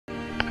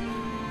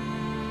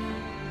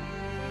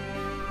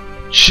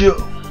Chill.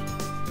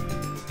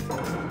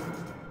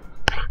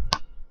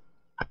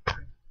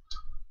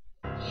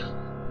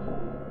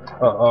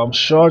 I'm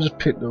sure I just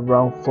picked the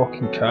wrong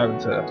fucking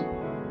character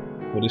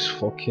for this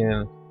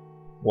fucking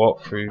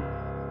walkthrough.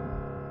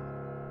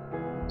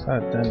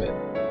 God damn it.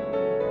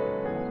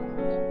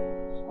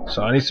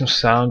 So I need some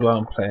sound while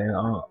I'm playing it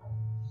out.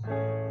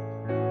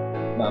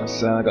 Now I'm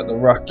saying I got the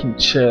rocking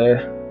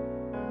chair.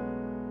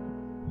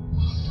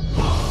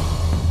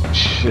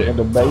 Shit in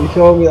the back, you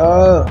feel me?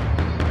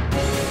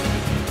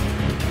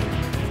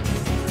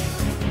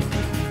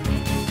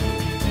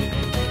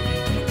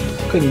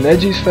 Look at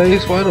Neji's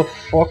face, why the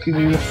fuck is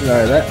he looking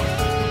like that?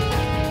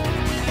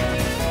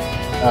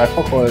 Alright,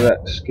 fuck all of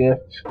that,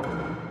 skip.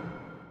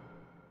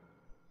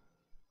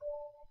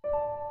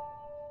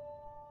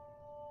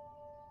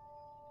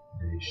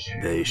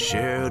 They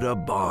shared a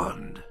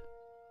bond.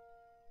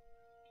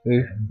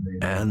 See?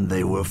 And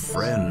they were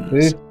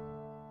friends. See?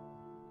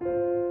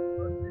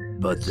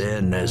 But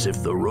then, as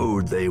if the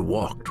road they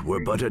walked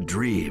were but a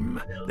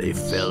dream, they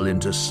fell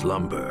into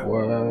slumber.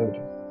 Word.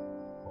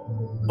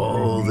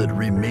 All that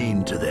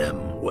remained to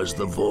them was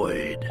the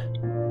void.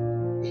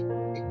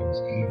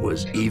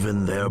 Was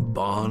even their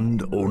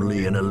bond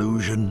only an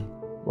illusion?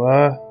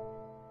 What?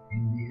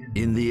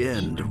 In the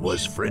end,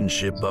 was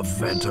friendship a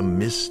phantom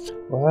mist?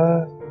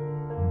 What?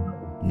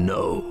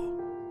 No.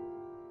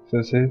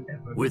 Says he?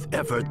 With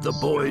effort, the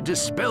boy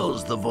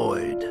dispels the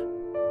void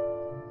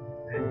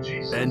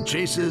and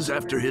chases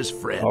after his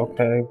friend.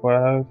 Okay,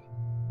 what?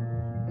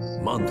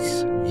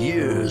 Months,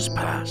 years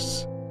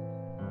pass.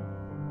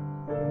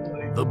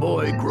 The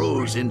boy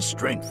grows in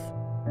strength.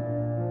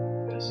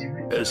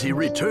 As he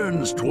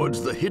returns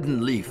towards the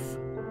hidden leaf,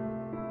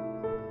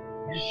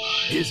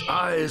 his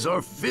eyes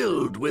are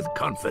filled with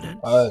confidence.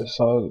 Alright,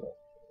 so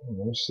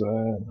I'm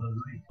saying.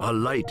 A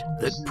light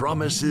that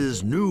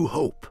promises new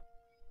hope.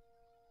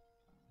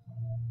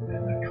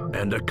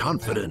 And a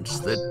confidence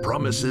that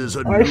promises a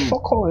Alright, new...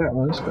 fuck all that,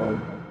 man. This guy.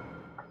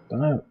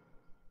 Damn.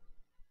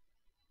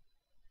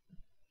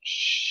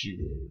 Shit.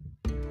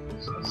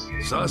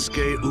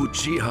 Sasuke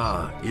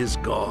Uchiha is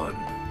gone.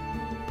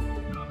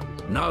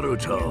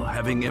 Naruto,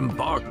 having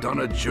embarked on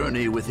a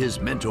journey with his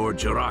mentor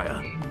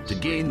Jiraiya to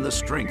gain the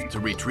strength to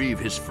retrieve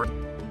his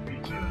friend,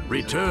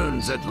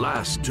 returns at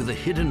last to the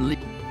hidden leaf.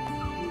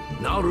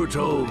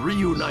 Naruto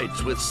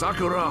reunites with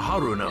Sakura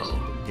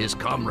Haruno, his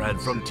comrade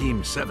from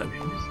Team 7,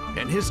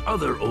 and his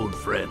other old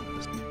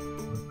friends.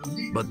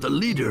 But the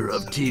leader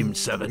of Team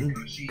 7,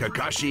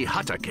 Kakashi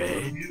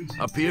Hatake,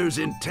 appears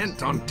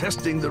intent on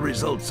testing the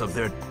results of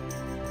their...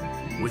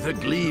 with a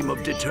gleam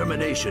of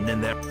determination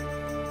in their...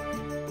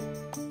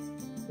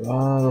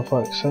 Ah, the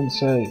fuck,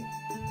 Sensei.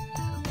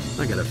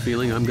 I got a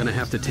feeling I'm gonna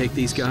have to take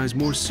these guys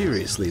more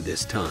seriously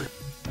this time.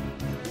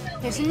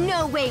 There's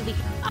no way we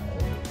can...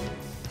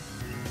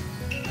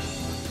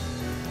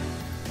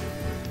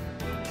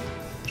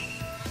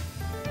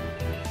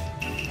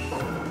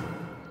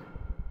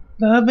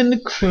 Love in the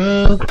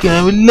crowd,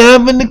 got me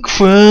love in the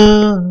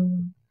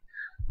crowd.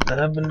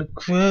 Love in the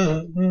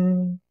crowd.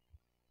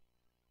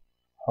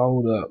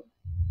 Hold up.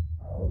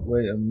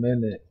 Wait a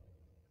minute.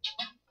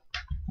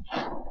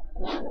 I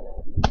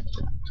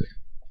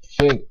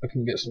think I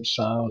can get some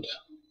sound,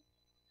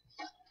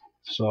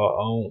 so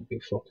I won't be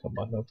fucking up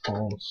my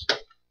headphones.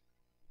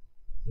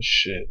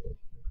 Shit.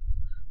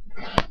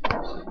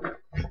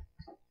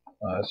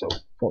 Alright, so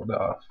fuck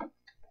that off.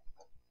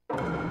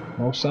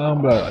 No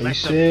sound, bro. Are you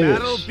serious? Let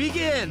the battle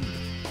begin.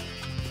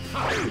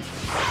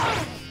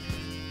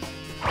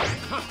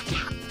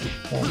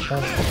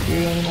 Fuck you,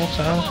 any more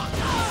sound?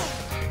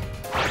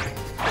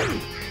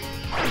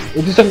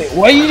 It doesn't.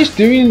 Why are you just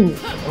doing?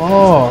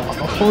 Oh,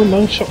 I'm throwing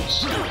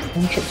nunchucks.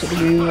 Nunchucks at the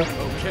wheel.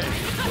 Okay.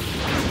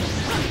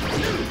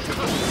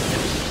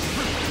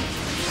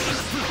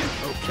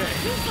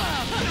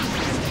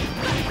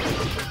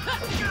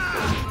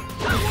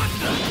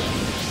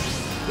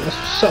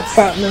 What's up,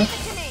 partner?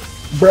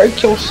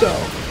 Break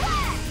yourself.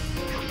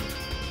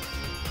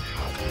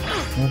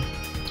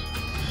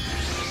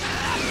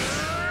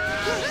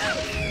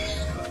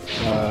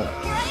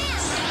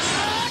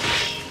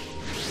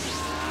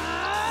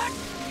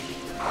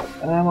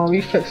 My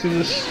reflex is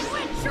just...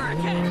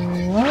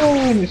 Oh,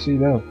 let me see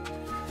now.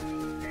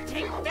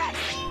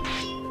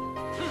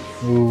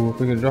 Ooh, if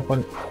we can drop on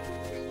it.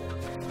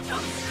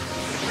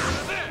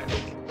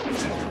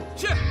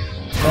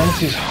 Man,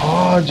 this is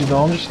hard, you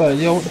know. I'm just like,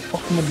 yo, what the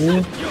fuck am I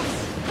doing?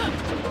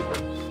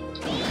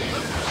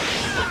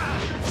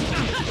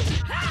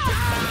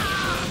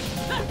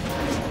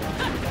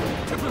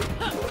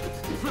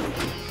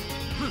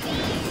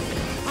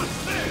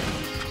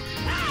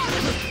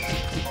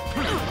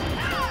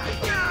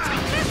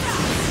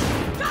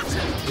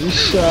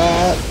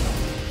 Shot.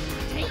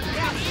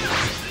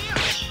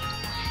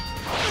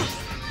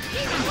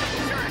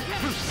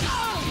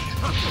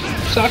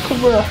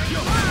 Sakura.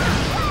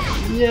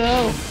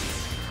 Yo.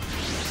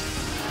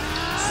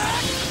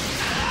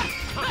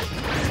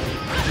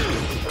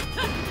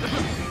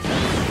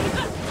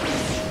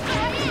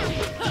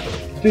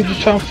 Dude, you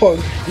just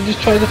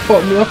trying to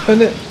fuck me up,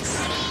 innit?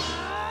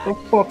 The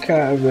fuck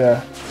out of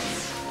here.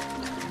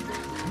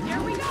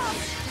 Here we go.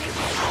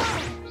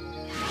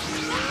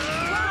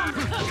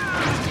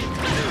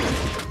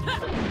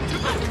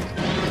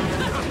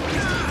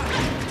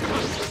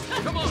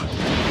 Come on!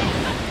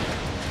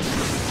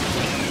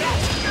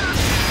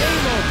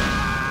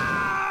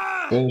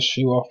 Finish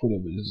you off with a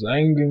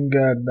Zangan,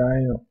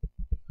 goddamn.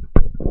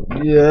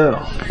 Yeah.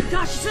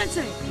 Gosh,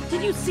 Sensei,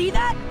 did you see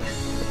that?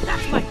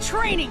 That's my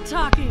training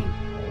talking.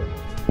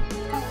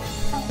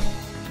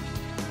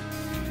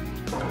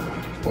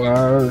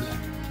 Wow.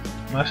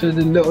 I should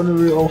have let on the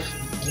roof off.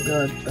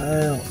 God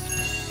damn.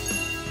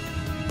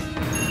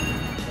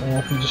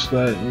 I can just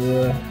like,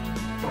 yeah.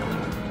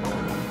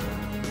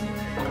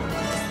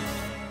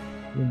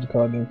 Need the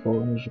card info,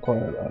 who's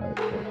required. Alright,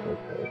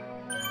 okay.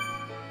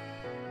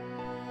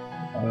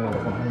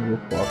 Alright,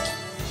 100 bucks.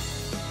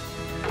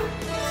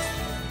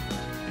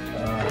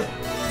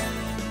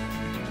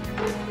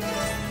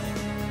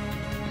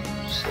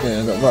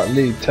 Yeah, I got that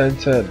lead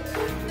 10-10.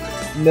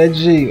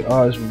 Neji,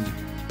 oh, it's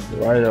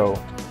Ryo.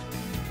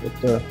 What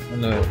the? I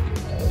know.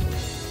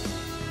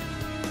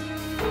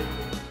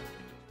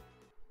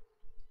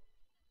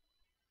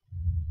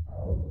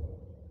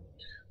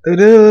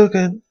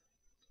 Again.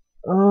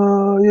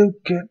 Oh, you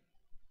get.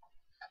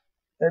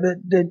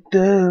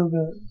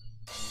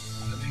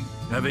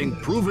 Having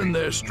proven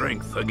their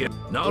strength against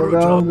I don't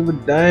Naruto, give a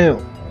damn.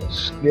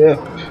 Skip.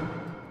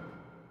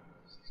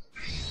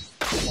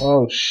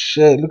 Oh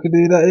shit! Look at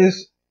who that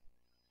is.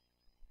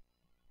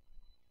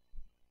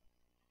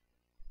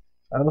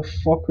 How the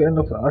fuck we end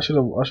up? I should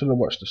have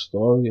watched the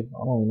story. I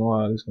don't know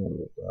how this is gonna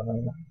look.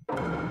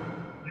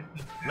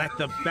 Let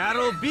the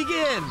battle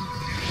begin.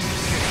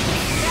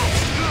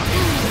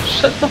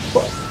 Shut the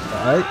fuck.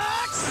 Alright.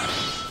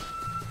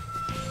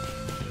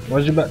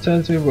 Why'd you back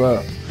turn to me,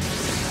 bro?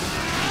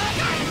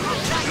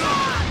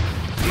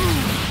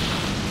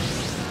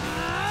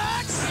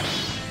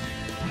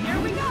 Here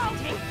we go.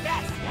 Take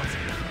that.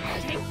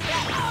 Take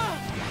that.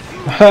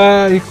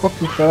 Haha, you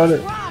fucking found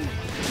it.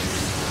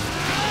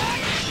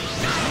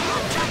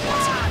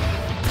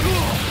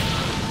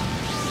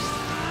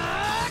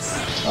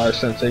 Alright,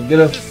 Sensei, get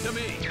him.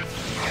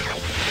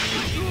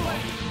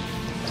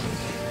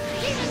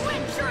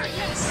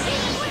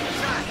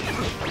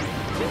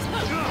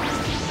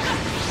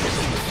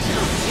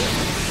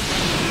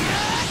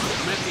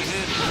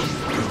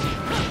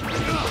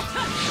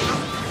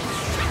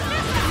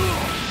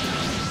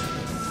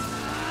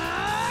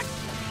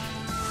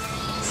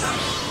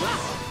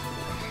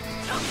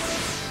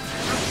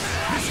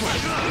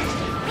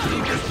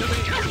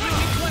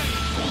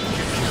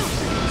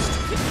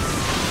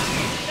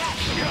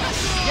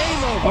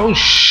 Oh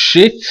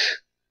shit!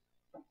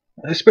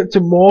 I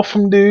expected more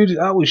from dude.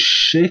 That was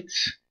shit.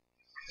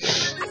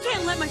 I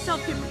can't let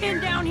myself get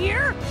pinned down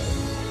here.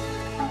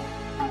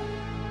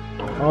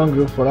 I don't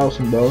give a fuck. That was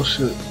some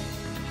bullshit.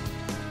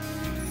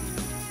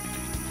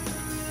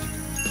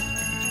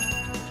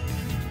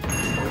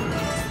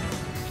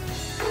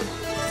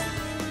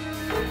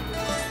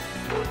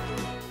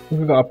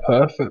 We got a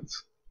perfect.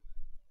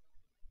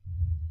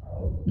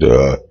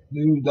 Yeah.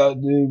 Dude,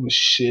 that dude was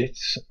shit.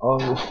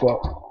 Oh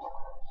fuck.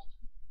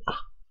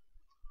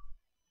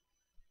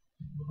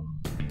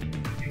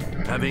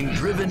 having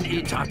driven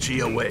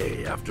Itachi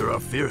away after a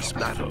fierce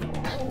battle,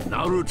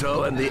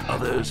 Naruto and the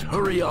others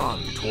hurry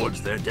on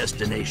towards their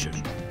destination.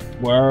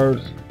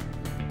 Word.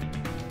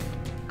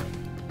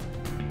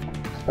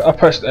 I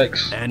pressed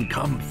X. And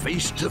come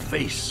face to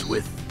face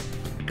with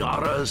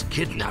Gaara's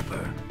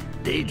kidnapper,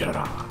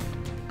 Deidara.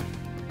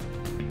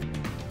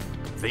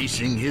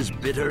 Facing his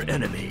bitter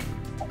enemy,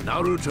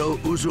 Naruto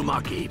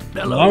Uzumaki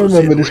bellows I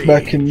remember in this rage.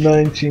 back in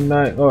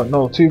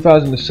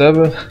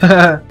 2007.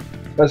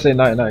 Let's say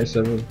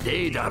 1997.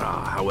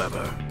 Deidara,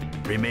 however,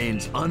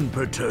 remains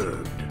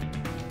unperturbed.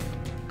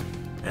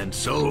 And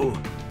so,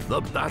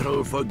 the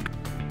battle for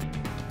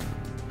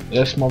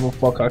Yes,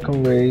 motherfucker, I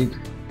can read.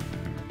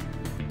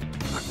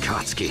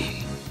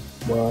 Akatsuki.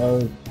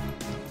 Wow.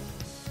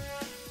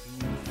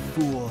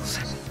 Fools.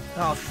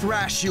 I'll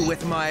thrash you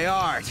with my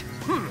art.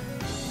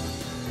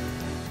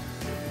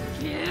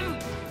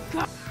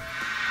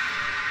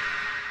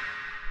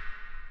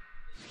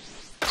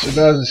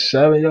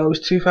 2007, yo, it was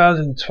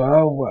 2012.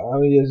 How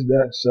many years is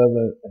that?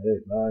 7, 8,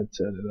 9,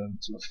 10, 11,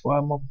 12,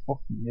 5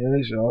 motherfucking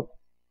years, yo.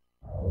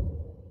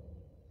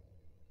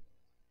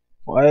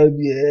 5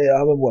 years,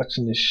 I've been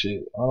watching this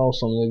shit. I know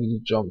some niggas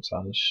just jumped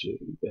on this shit.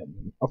 You get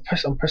me? I'm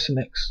pressing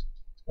X.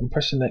 I'm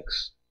pressing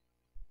X.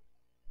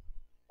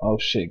 Oh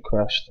shit,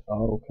 crashed.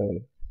 Oh,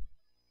 okay.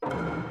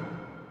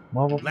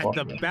 Motherfucker.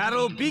 Let the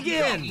battle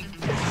begin.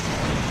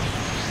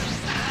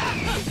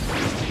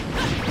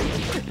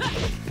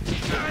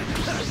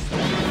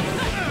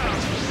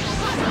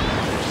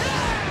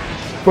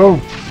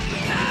 Boom.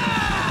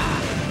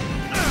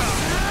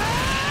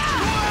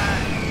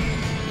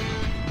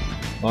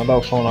 My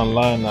dog's showing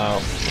online now.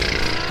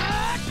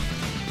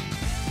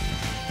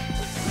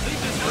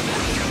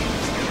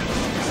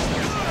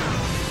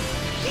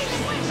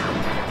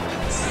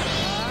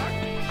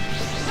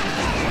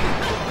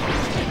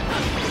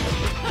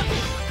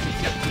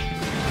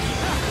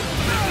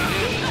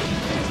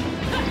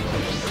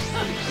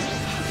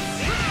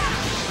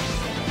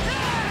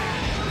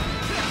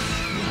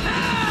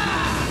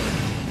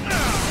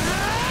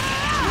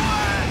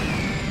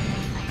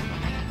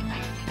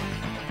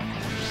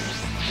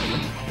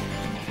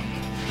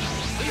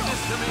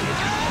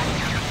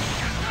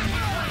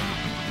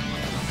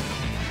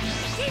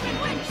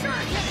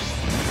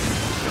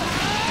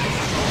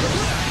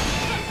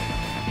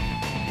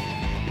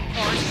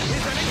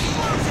 is an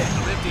explosion!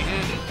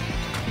 Empty-handed.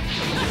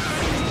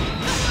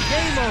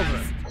 Game over!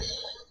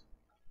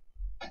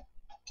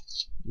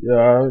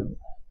 Yeah.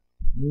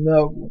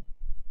 No.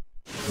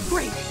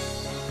 Great!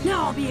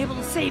 Now I'll be able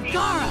to save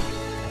Gara!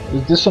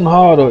 Is this one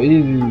hard or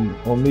easy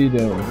or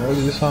medium? What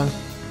is this one?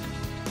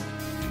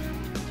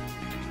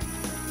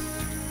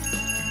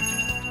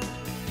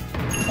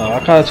 I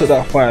kind of took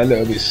that fight a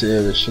little bit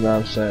serious, you know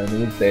what I'm saying?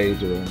 There was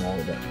danger and all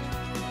that.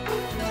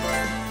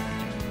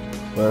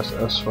 First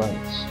S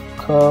ranks.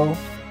 Curl.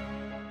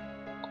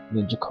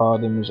 Ninja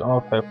card image.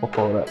 Okay, fuck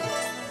all that.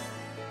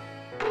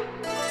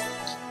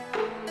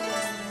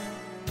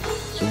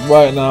 So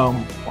right now,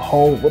 I'm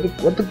home.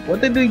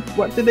 What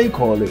did they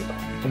call it?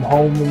 I'm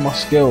home with my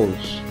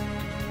skills.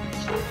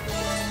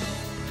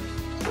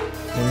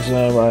 You know what I'm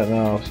saying right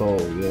now, so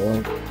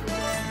yeah.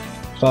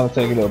 I'm trying to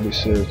take it a little bit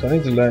serious. I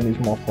need to learn these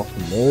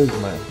motherfucking words,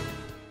 man.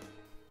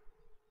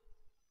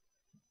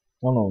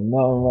 I don't know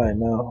nothing right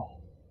now.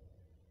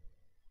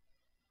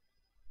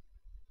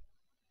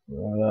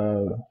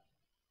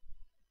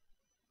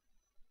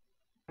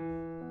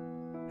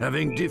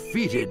 Having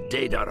defeated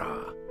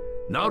Deidara,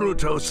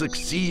 Naruto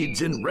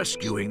succeeds in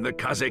rescuing the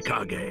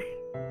Kazekage.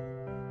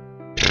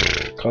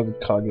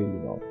 Kazekage, you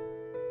know.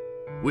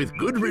 With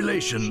good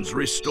relations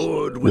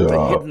restored with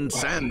the Hidden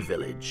Sand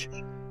Village,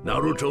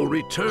 Naruto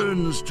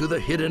returns to the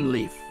Hidden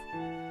Leaf.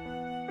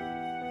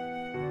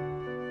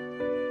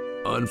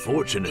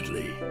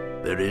 Unfortunately,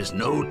 there is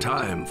no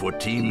time for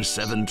Team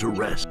 7 to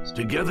rest.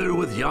 Together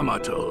with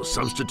Yamato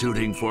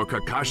substituting for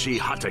Kakashi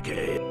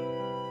Hatake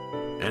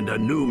and a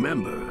new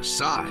member,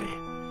 Sai,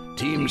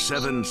 Team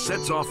 7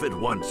 sets off at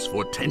once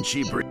for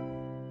Tenchi Bridge.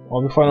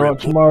 I'll be finding out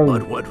tomorrow.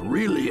 But what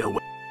really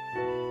awaits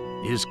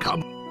is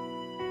Kabu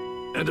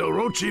and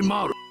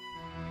Orochimaru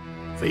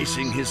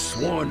facing his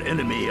sworn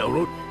enemy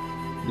Orochimaru.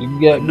 You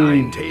get the me.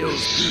 Nine-tailed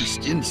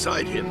beast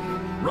inside him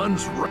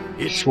runs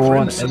its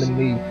Sworn crimson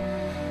enemy.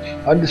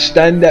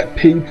 Understand that,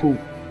 people.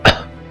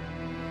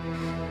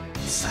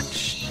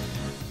 Such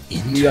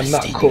We are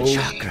not interesting cool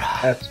chakra.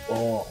 at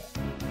all.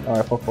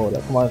 Alright, fuck all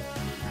that. Come on.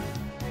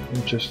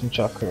 Interesting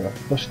chakra.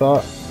 Let's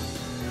start.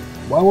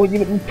 Why won't you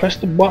let me press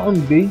the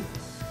button, B?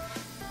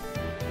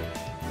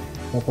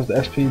 Can I press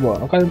the SP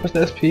button? I can't even press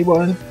the SP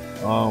button.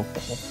 Oh,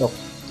 what the?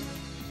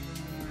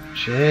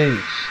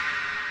 Jeez.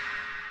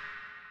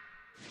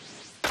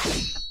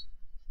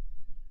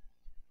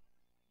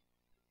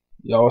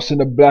 Yo, I seen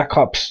the Black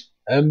Ops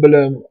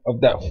emblem of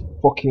that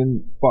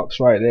fucking fox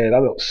right there.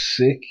 That looks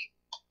sick.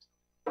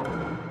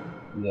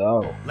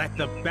 Yo. Let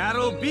the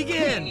battle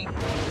begin!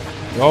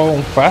 Yo,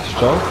 I'm fast,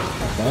 Joe.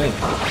 Fine.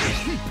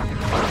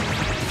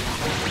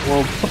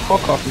 Well, what the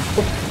fuck off?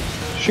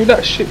 Shoot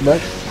that shit, man.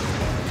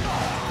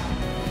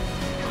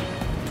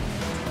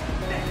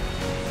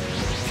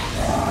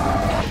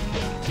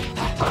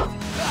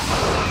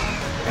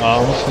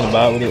 Oh, what's the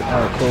bad with it?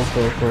 Alright,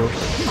 cool.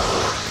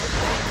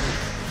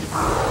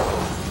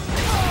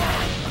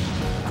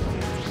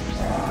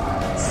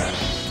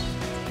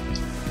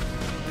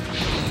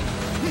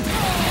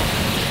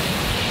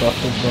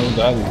 Fucking no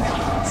daddy.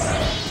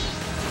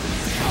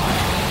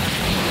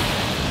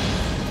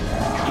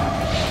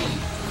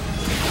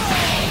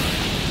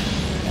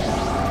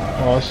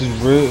 Oh, this is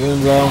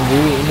rooting around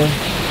rooting them.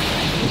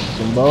 This is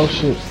some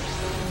bullshit.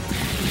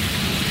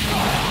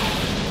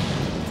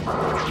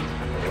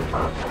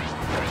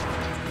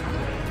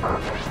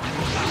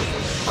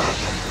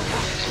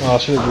 Oh, I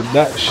should have did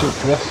that shit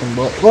for that some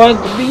but what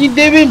are you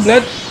doing,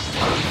 blood?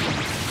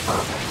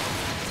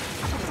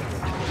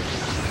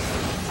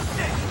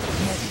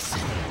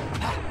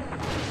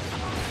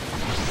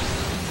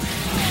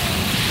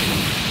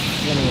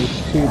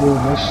 Keep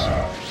doing this.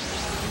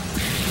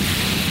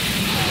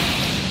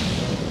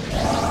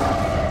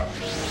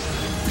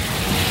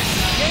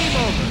 Game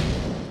over!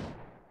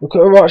 Look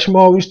at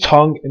Orochimaru's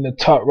tongue in the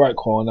top right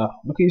corner.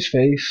 Look at his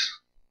face.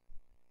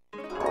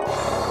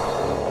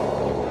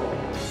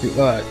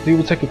 Like,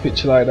 people take a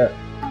picture like that.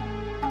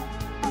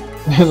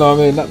 You know what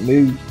I mean? Not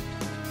me.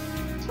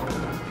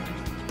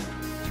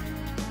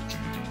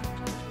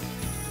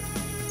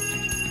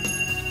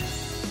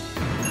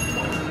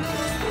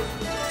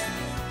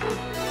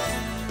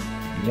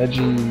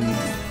 Neji,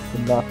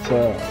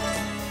 Hinata.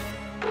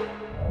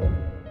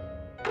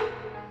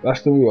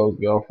 That's the real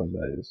girlfriend,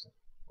 that is.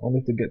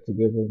 Only to get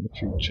together in the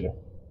future.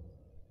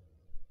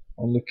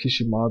 Only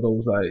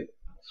Kishimado's like.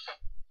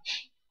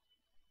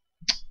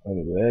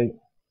 Anyway.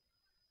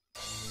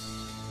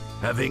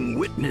 Having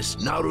witnessed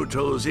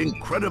Naruto's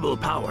incredible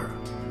power,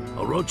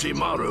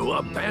 Orochimaru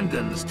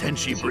abandons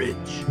Tenchi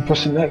Bridge. I'm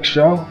pressing X,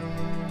 yo.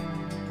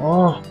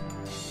 Oh.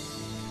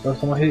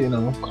 First time I'm hitting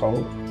him, I'm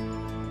cold.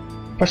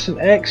 Pressing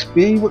X,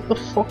 B, what the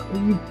fuck are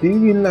you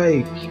doing,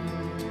 like?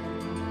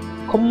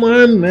 Come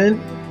on, man.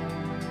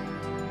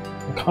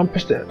 I can't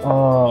press that.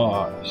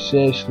 Oh,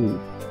 seriously.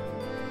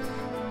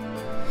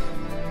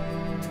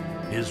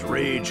 His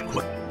rage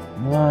quit.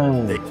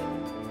 No.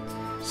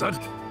 Such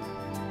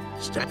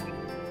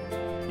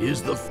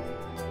is the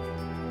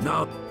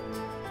now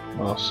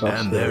Oh, so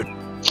and they're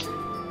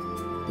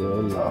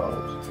dear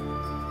Lord.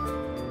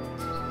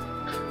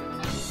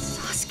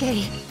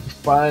 Sasuke.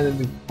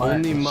 Finally,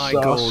 Only my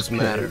Sasuke. goals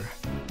matter.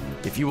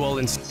 If you all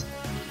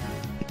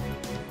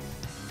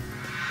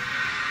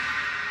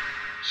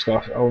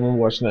Stuff. I remember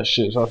watching that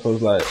shit. So I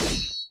was like,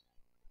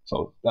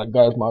 so that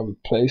guy's my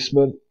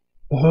replacement.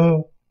 You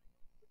know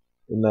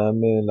what I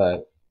mean?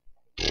 Like,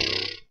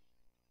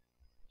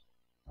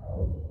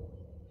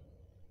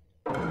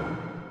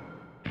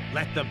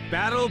 Let the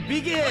battle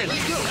begin!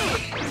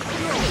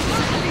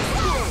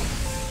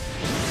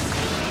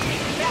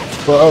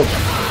 bro,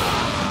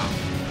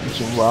 get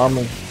some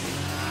ramen.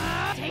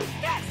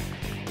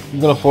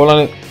 You gonna fall on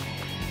it?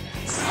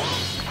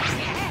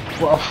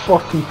 What a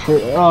fucking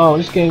prick. Oh,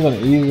 this game's gonna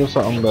easy or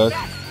something, bad.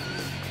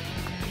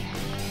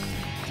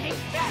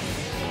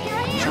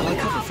 shall I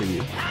cover for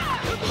you?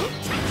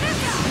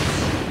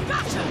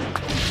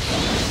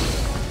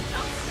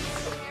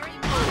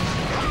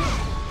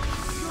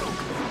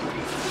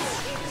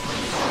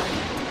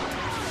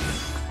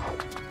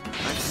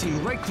 I've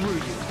seen right through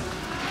you.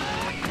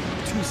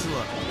 Too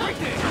slow. Right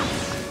there.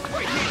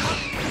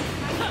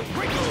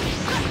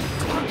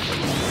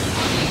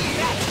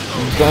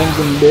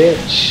 Gangnam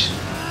bitch.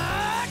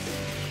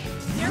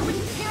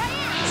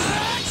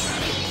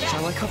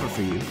 Shall I cover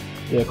for you?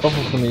 Yeah,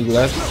 cover for me,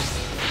 lad.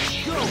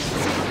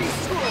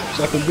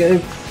 Second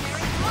game.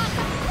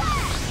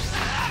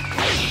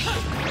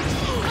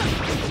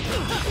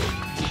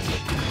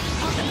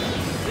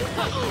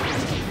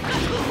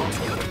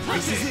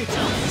 This is it.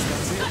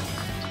 That's it.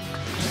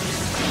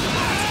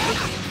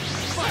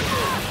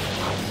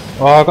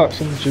 Oh, I got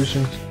some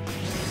juicing.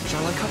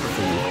 Shall I cover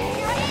for you?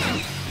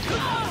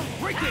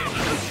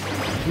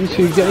 You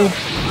two get him.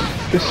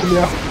 Pissing me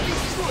off.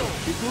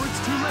 Before it's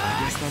too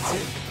late. Yes, that's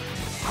it.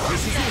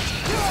 This is it.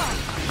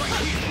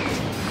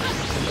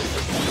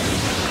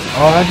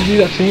 Oh, how'd you do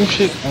that team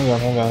shit? Hang on.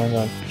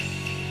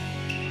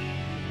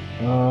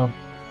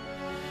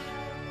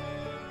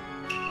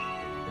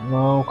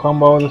 No,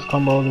 combo this.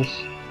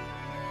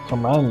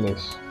 Command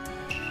this.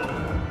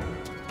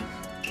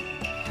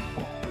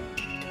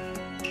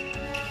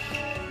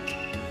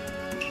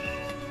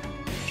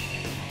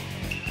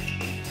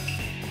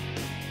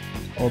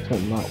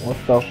 Ultimate Knot. What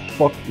the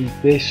fuck is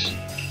this?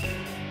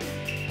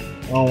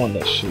 I don't want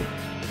that shit.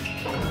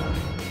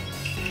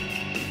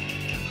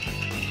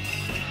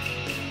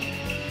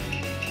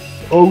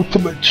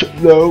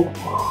 Ultimate no.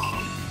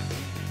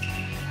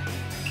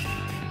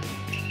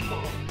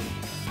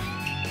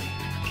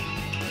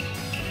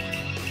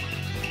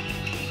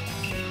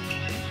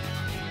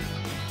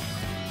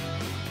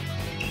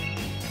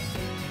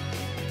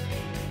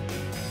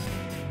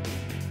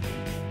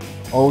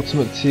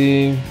 Ultimate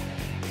team.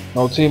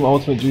 No, team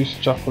ultimate juice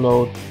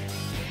chocolate.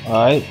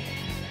 Alright.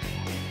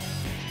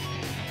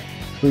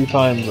 3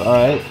 times,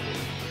 alright.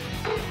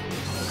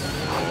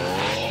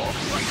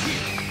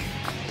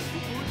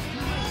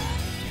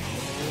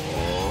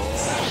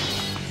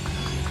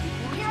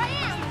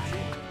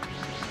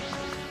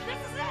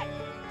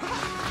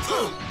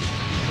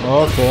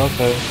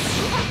 Okay.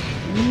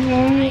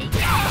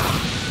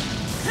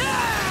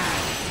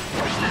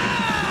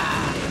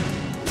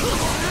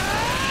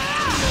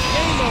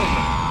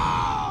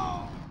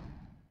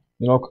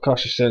 You know,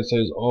 Kakashi said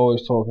he's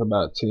always talking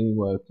about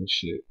teamwork and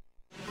shit.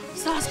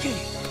 Sasuke,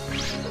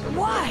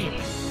 why?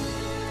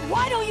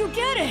 Why don't you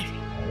get it?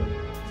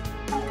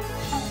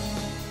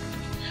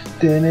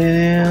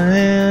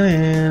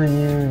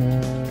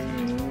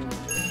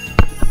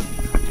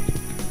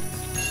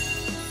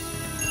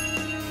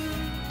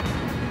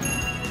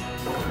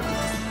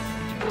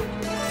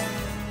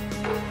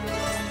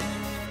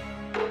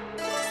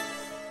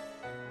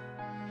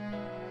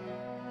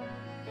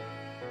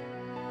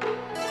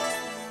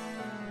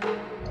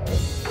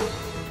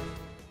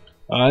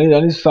 I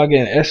need to start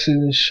getting S's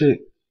and shit.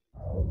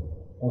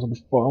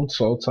 I'm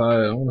so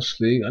tired. I want to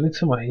sleep. I need to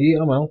turn my heat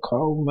on, man. I'm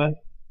cold, man.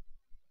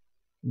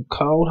 I'm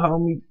cold,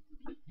 homie.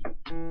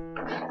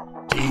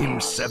 Team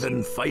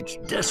 7 fights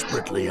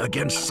desperately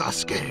against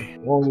Sasuke.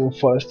 One will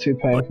fight is too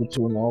painful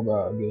to know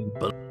about again.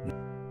 The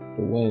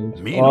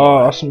wind.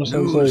 Meanwhile, Oh, Asuma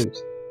Sensei.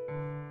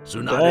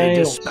 Tsunade Damn.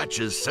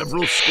 dispatches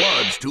several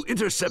squads to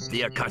intercept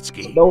the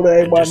Akatsuki No,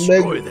 they ain't and my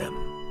destroy nigga. them.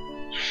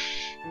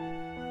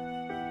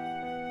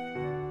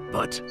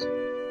 But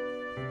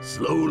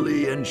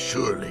slowly and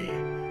surely,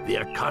 the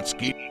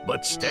Akatsuki,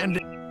 but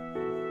standing,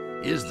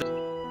 is the...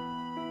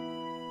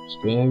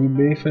 Gonna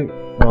be beefing.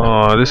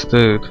 Oh, this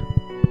dude.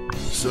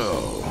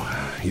 So,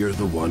 you're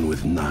the one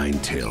with 9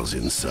 tails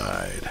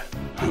inside.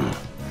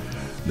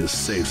 This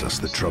saves us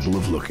the trouble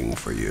of looking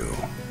for you.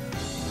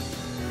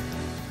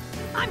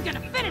 I'm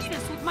gonna finish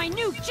this with my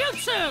new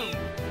jutsu!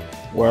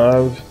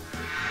 Wow.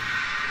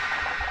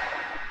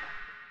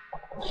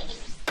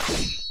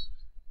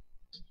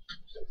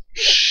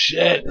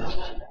 Shit.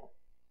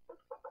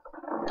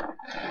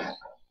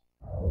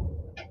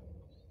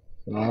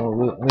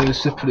 Oh, I need to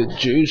sip of the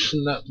juice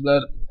and that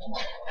blood.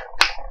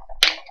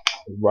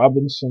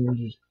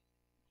 Robinson.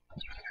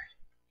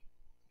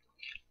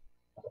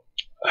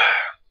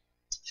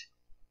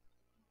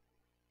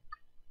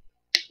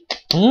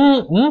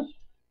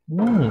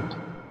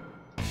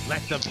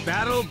 Let the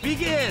battle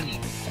begin!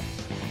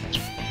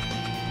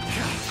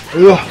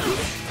 Ugh.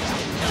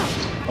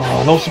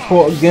 Oh, no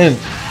support again.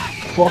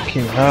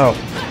 Fucking hell.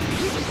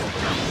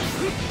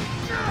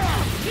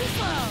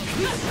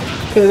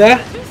 Okay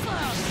there.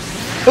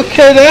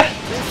 Okay there.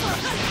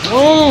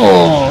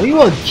 Oh,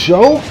 you are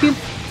joking?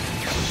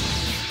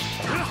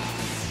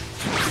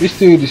 This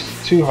dude is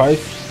too high.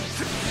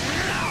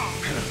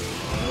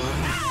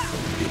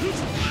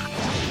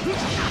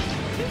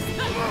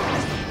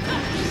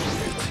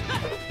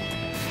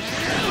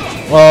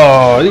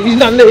 Oh, he's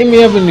not letting me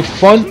have any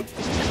fun.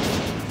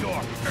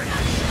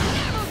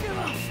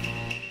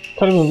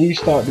 Can't even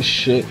restart this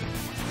shit.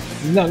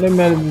 He's not letting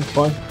me have any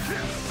fun.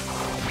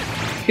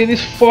 Get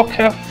this fuck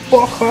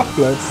off,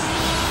 lad.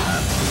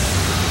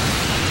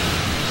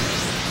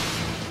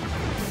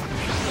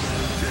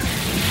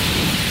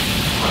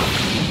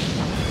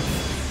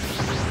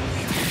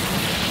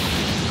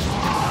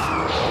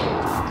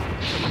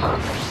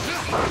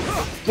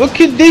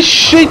 Look at this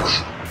shit!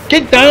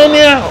 Get down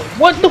here!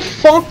 What the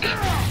fuck?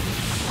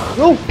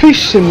 You're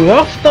pissing me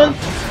off, then.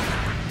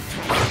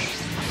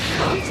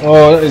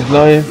 Oh, that is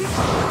lying.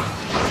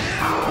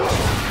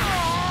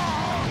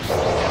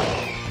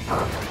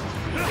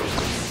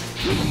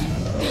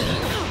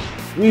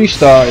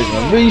 Restart it,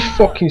 man.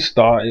 Re-fucking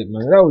start it,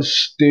 man. That was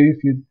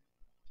stupid.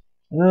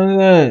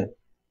 That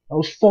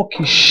was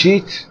fucking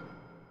shit.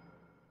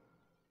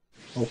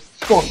 Oh,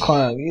 fuck,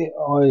 I get.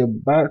 Oh, you're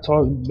back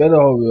to better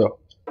hurry up.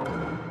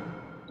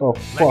 Oh,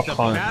 fuck, Let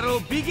the battle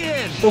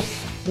begin! What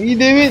are you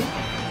doing?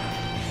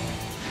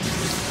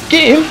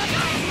 Get him!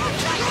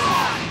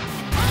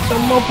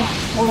 That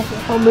motherfucker,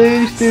 how many of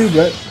these do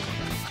that?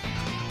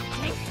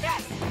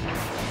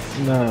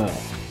 Nah.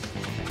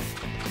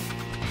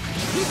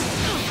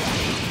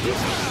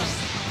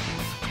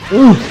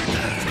 Ooh!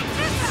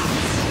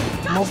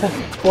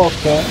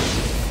 Motherfucker.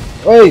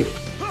 Hey!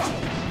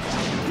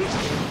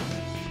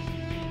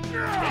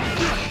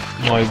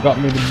 Oh, he got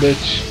me, the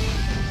bitch.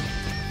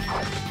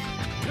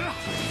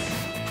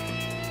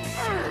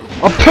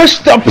 I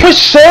pressed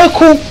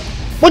circle!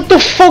 What the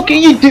fuck are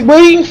you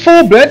waiting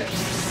for, blood?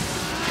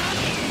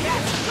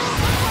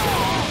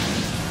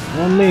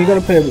 Oh man, you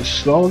gotta play a bit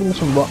slow. Give me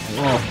some rock.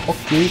 Oh,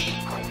 fuck you.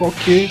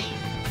 Fuck you.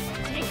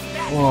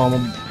 Oh,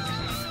 man.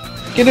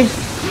 Get him!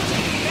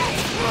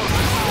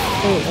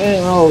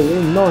 Oh,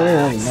 no, I ain't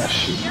having that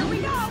shit.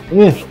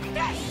 Yeah.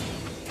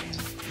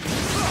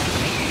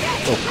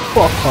 Oh,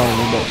 fuck on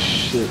with that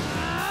shit.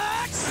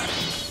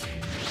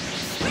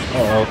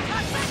 Uh-oh.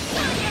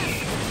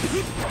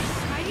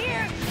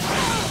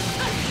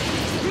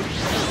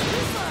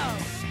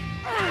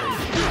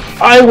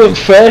 I went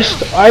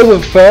first.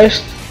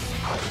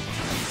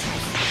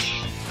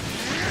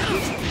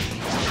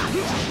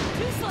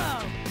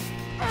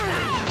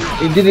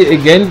 He did it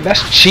again.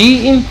 That's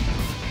cheating.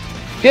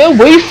 Get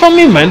away from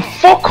me, man.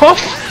 Fuck off.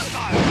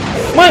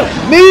 Man,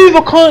 move.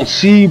 I can't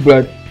see,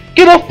 blood.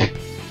 Get up.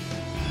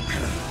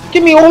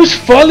 Get me always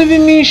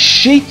following me,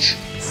 shit.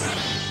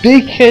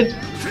 Dickhead.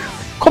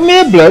 Come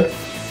here, blood.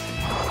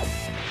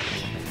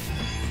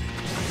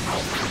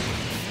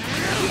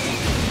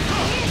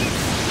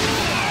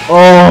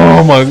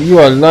 Oh my, you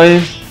are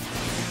lying.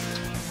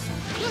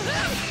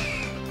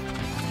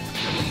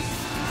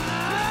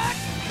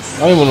 I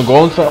don't wanna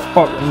go into that.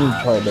 Fuck, let me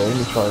try it though, let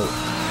me try it.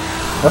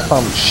 That's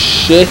some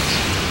shit.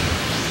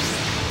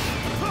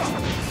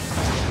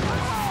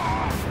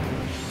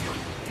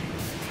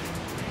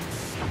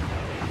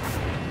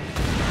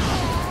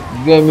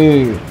 Get me.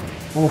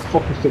 I'm gonna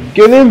fucking say,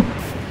 get him!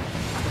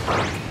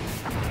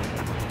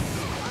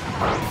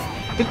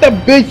 Get that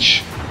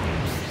bitch!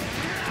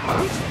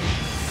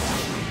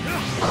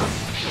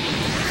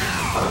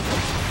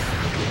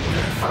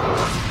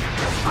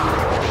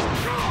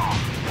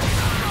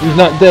 He's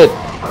not dead.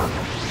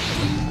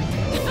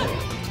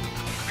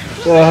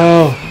 What the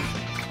hell?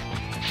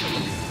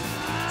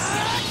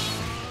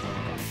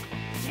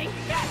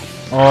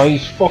 Oh,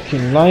 he's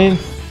fucking lying.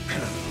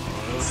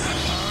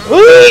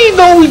 Ooh,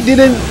 no, he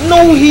didn't.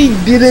 No, he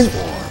didn't.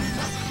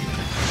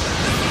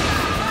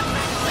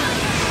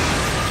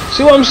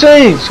 See what I'm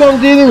saying? See what I'm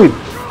dealing with?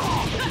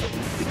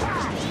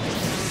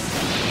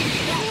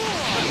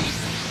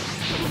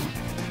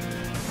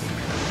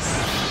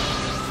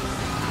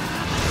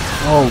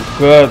 Oh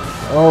god,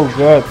 oh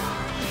god.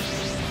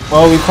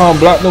 Oh, we can't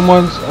block them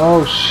ones.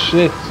 Oh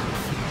shit.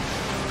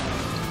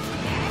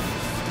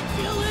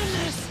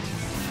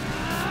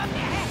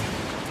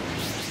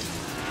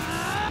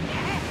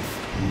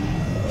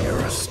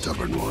 You're a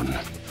stubborn one.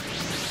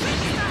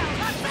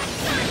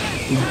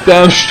 You're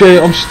damn straight,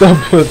 I'm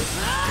stubborn.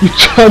 You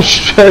damn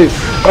straight,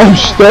 I'm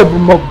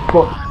stubborn,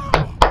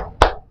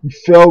 motherfucker. You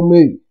feel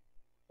me?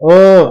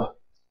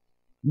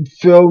 You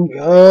feel me?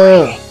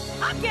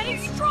 I'm getting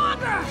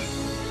stronger.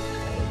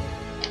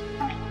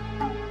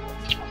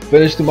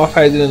 Finished him off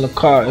hiding in the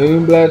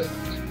cartoon, blood.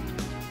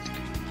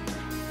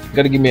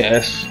 Gotta give me an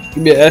S.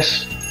 Give me an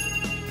S.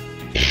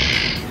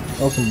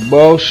 That was some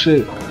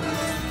bullshit.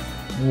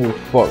 Oh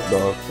fuck,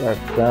 dog. God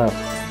damn.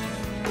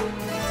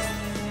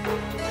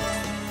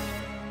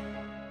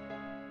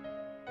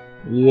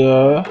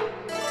 Yeah.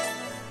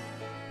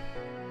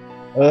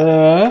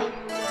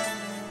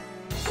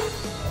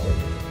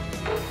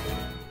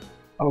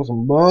 That was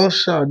some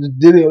bullshit. I just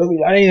did it.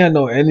 I ain't had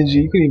no energy.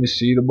 You couldn't even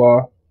see the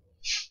bar.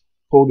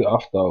 Pulled it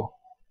off though.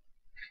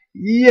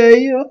 Yeah.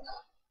 You know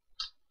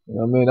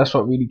what I mean? That's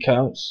what really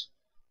counts.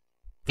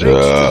 Thanks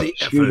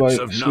to the efforts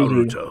of Excuse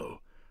me. Naruto,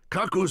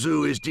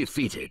 Kakuzu is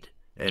defeated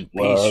and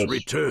peace Wow.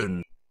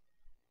 returns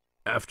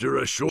after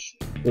a short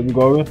Where we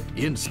going?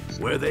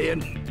 where they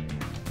end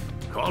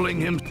calling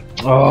him.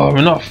 Oh,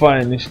 we're not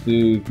fighting this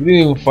dude. We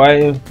didn't even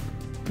fight him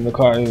in the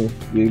cartoon,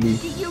 really.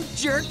 You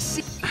jerks!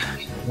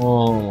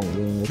 Oh my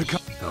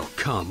goodness. Oh,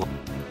 come on.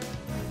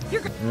 Oh my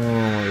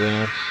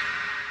goodness.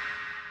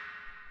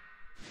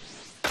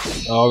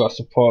 Oh, I got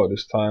support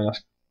this time.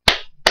 That's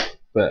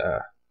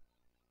better.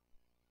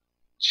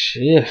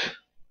 Shit.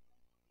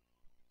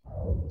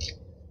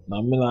 I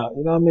mean, like,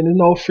 you know what I mean? There's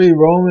no free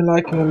roaming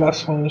like in the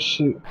last one and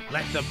shit.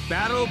 Let the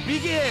battle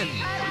begin!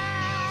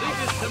 Leave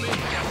this to me!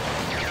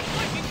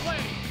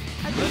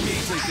 Let me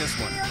take this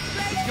one.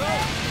 Let's go!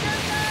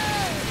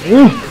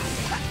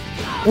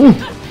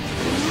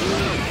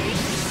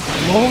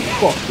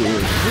 Motherfucker.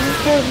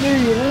 Look at me,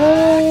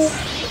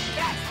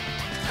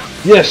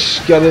 Yes,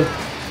 got it.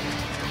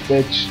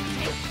 Bitch.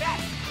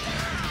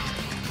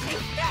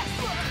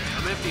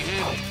 I'm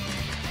empty-handed.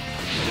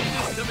 Leave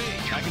this to me.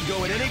 I can go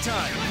at any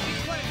time.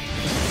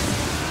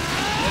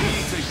 Let me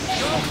take this.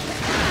 Go!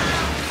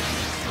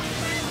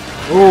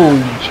 Oh,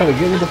 you trying to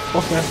get me the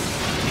fuck out?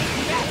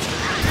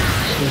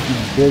 Sneaky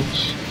bitch.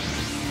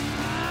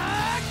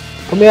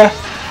 Come here.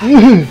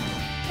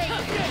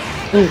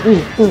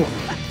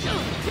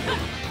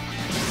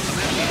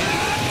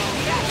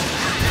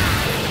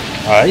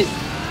 Alright.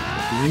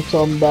 What you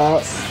talking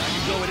about? I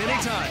can go at any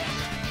time.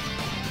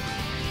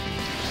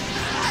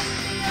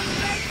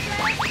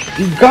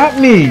 You got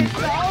me!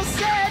 All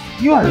set!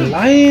 You are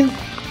lying?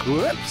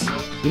 Whoops.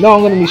 You know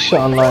I'm gonna be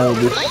shot online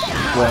with this.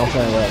 What I'm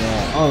saying right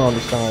now. I don't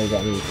understand how you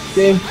got me.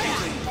 Game.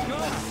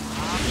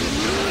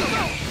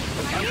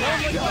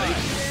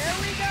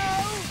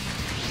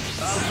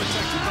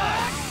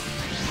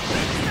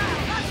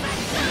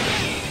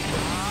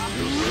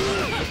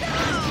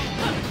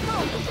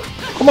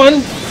 Come on!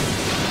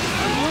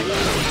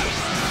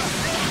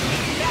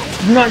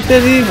 You're not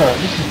dead either.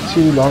 This is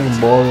too long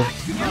and boring.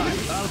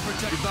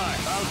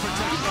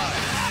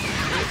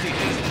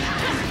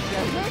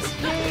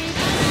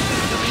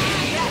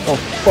 Oh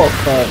fuck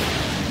that.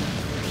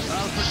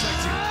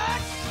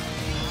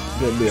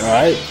 Gonna be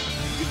alright.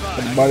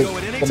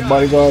 Got the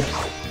bodyguard.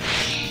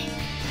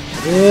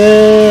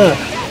 Yeah!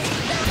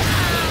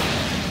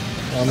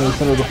 I'm gonna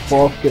send her the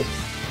fourth, get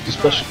the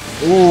special.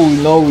 Oh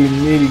no, we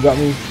nearly got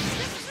me.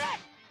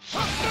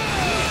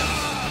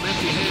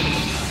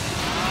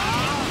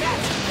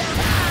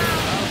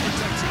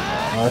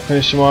 Alright,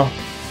 finish him off.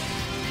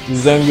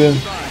 Zengen.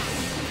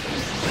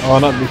 Oh,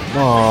 not this.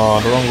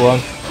 Oh, the wrong one.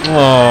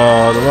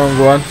 Oh, the wrong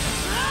one.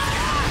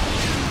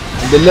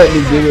 And they let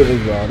me do it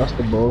as well. That's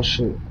the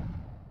bullshit.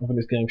 I think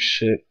this game's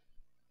shit.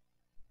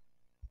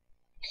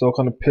 So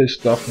kind of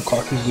pissed off from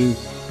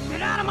Kakuzu.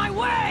 Get out of my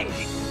way!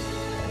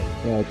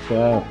 Yeah,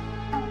 damn.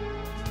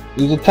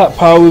 His attack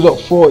power was up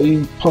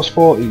 40 plus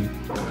 40.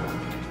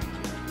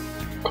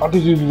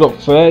 Kakuzu was up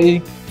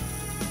 30.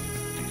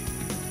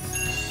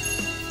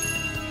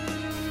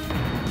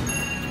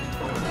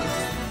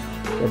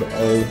 Got the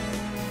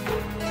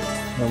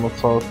A. Normal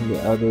talk can be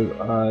added.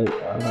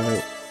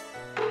 Alright.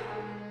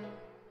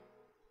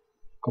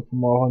 Couple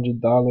more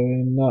 $100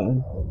 ain't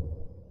nothing.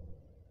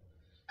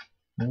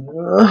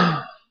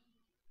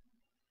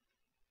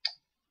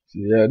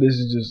 Yeah, this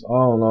is just, I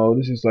don't know,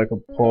 this is like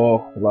a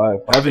poor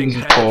life. I think Having this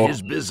is had poor.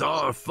 his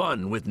bizarre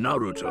fun with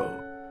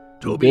Naruto,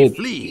 Toby did.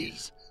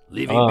 flees,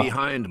 leaving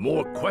behind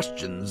more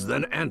questions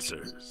than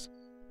answers.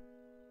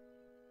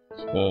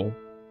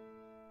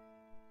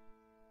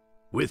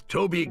 With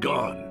Toby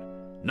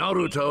gone,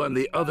 Naruto and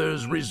the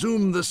others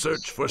resume the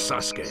search for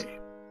Sasuke.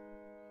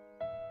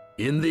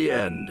 In the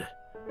end,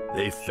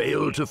 they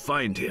fail to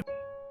find him.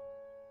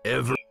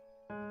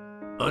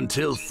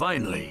 Until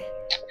finally,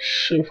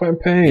 Shit, I'm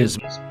pain. his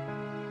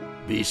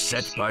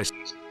beset by,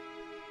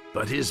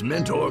 but his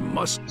mentor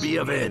must be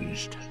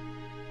avenged.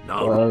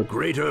 Now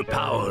greater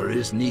power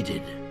is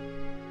needed.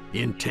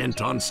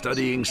 Intent on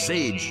studying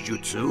Sage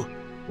Jutsu,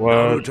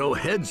 Naruto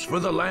heads for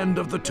the land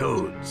of the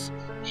Toads.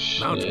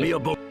 Mount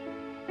Miyamoto.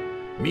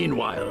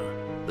 Meanwhile,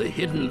 the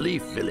Hidden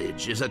Leaf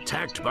Village is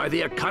attacked by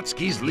the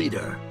Akatsuki's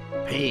leader,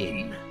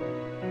 Pain.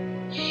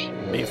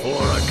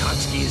 Before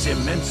Akatsuki's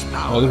immense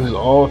power, this is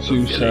all the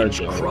too village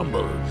sad.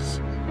 crumbles.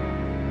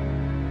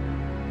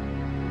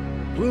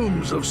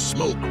 Plumes of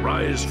smoke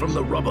rise from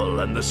the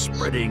rubble and the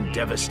spreading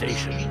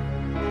devastation.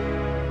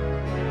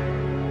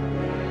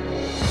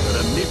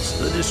 But amidst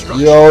the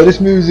destruction, Yo, this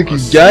music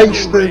is a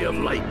single ray gangster. of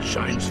light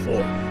shines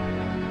forth.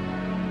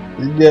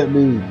 You get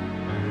me?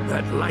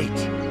 That light,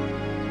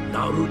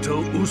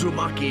 Naruto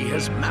Uzumaki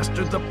has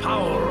mastered the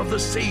power of the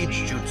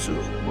Sage Jutsu.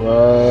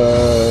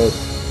 What?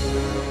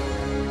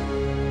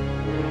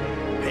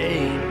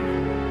 Pain.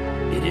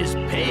 It is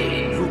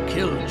Pain who kills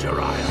kill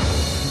Jiraiya.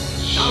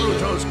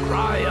 Naruto's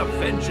cry of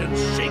vengeance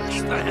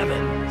shakes the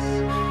heavens.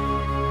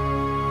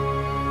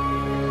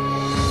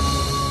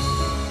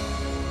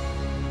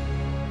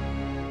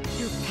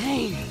 You're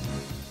Pain.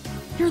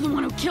 You're the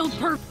one who killed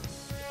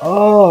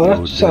Oh,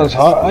 that sounds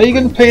hard. Are you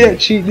gonna pay that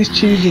this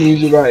cheesy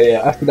music right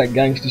here after that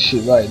gangster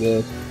shit right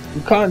there?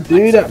 You can't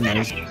do that,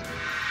 man.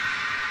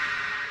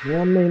 You know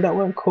what I mean? That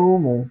went cool,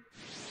 man.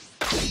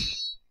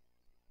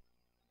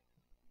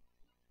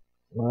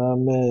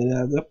 Man,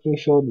 yeah, I definitely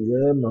showed it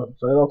there, man.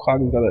 So I know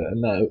Kage's gotta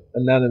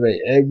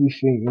animate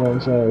everything, you know what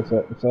I'm saying?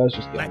 For the first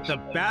just Let the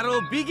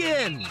battle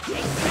begin!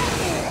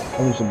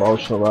 I'm just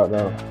emotional right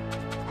now.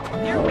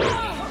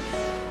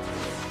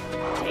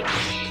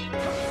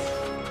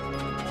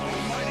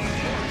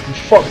 You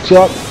fucked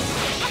up.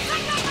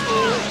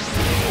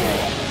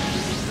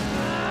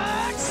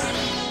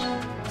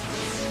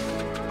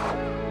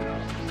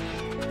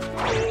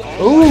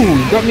 Ooh,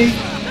 you got me.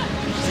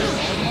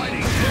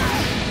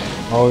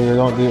 Oh, you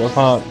don't do it, I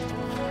can't.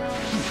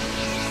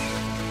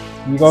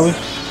 You got me?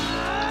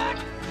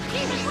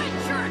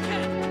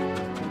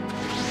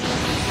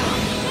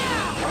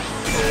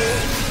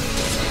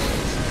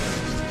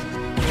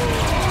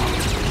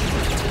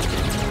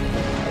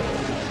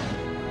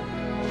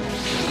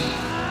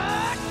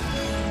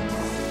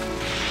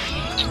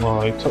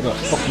 Oh, he took that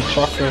fucking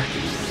chakra.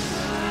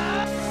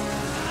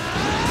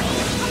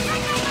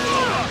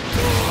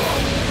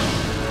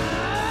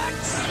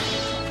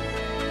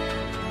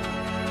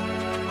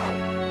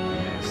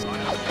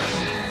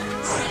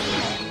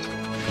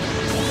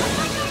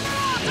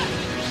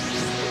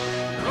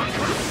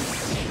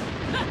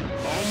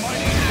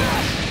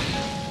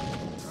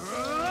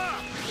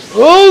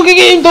 Oh, get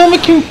him! Don't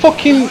make him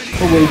fucking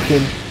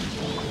awaken.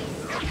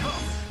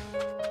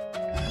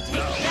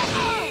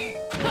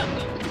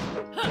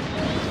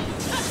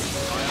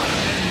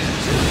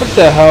 What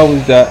the hell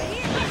was that?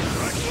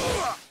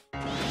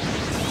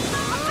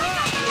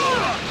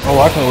 Oh,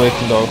 I can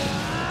awaken though.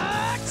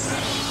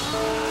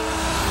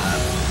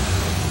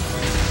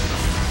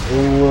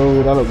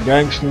 Oh, that look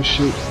gangster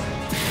shit.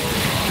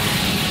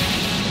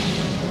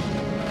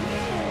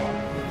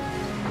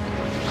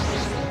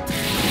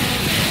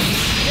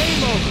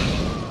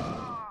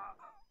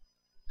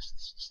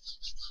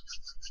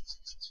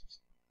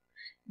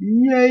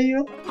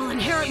 Yeah. I'll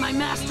inherit my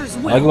master's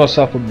will. I give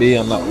myself a B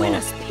on that Win one.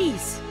 us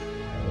peace.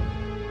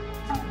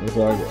 It's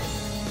like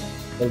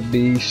a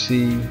B,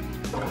 C,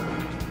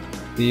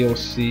 B or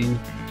C,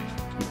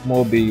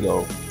 more B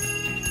though.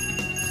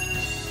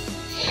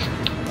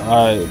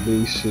 Alright,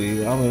 B,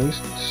 C. I mean,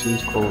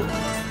 C's cool.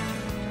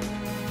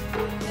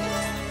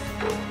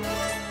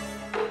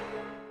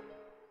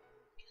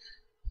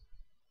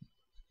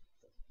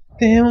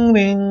 Ding,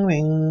 ding,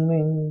 ding,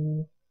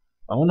 ding.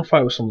 I want to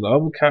fight with some of the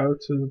other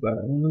characters, but I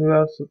don't know who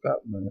else I got,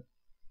 man.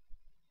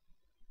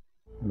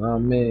 Nah,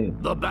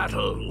 man. The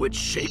battle which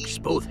shakes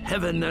both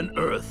heaven and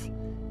earth.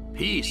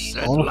 Peace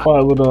I at want to last.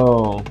 fight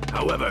with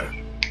However,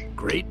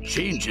 great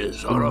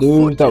changes are the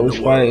afoot dudes that in was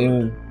the world.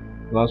 fighting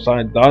last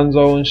time,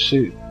 Danzo and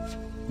shit.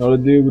 No,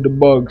 the dude with the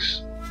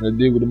bugs, and the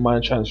dude with the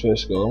mind transfer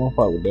skill. I want to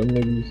fight with them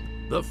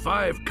niggas. The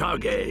 5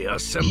 Kage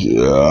assemble.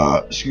 Yeah,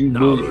 excuse me.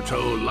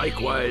 Naruto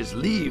likewise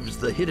leaves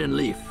the Hidden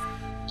Leaf.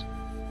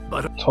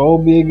 But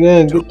Toby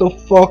again, get the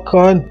fuck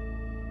on.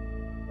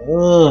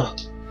 Ugh.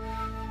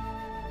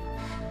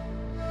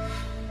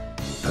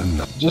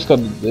 Just got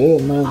to do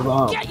it, man.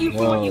 I'll get you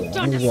for what you've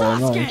done to I'm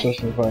not Sasuke.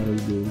 interested in fighting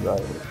these dudes right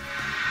here.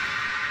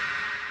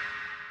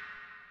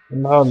 I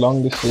don't know how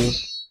long this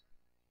is.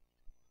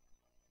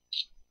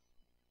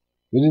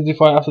 Who did he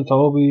fight after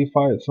Toby? He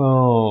fights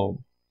or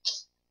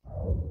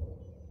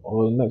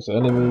the next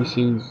enemy he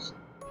sees.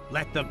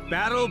 Let the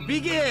battle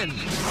begin!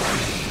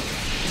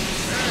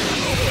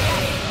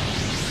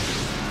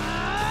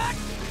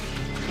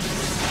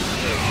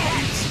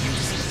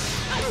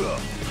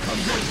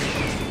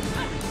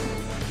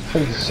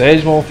 Take the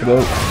Sage Mode for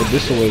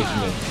this away from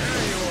me.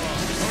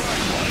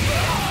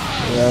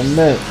 Yeah, I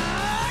meant.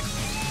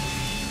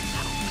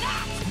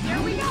 Here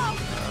we go.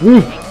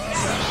 Woo!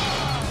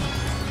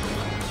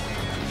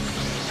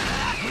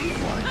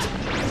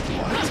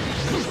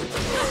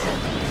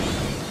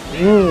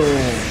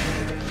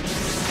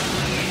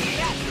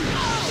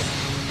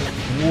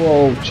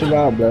 Whoa, chill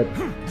out, bud.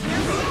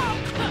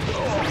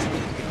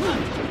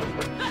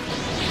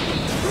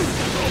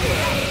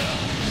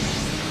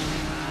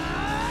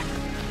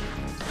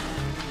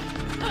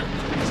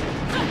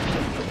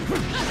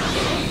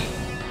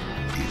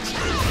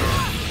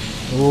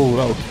 Oh,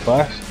 that was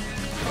fast.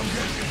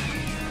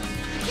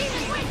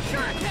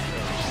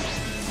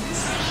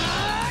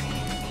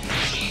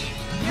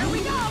 Here we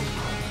go.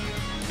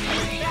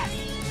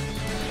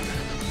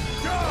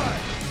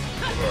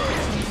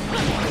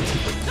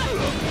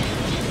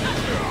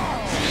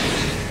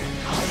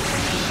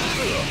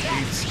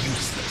 It's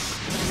useless.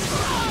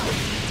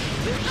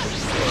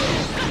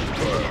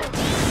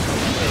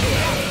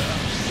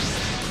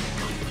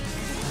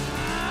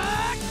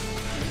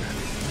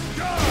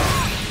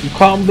 You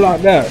can't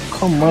block that.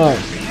 Come on.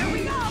 Here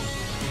we go.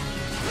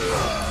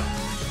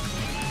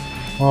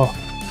 Oh.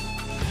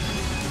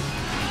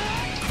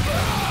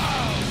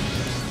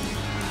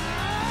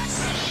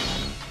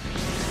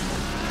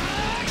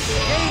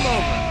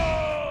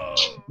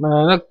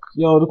 Man,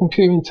 the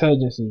computer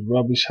intelligence is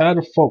rubbish. How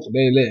the fuck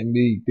they letting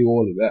me do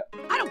all of that?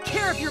 I don't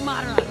care if you're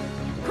Madara.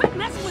 Quit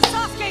messing with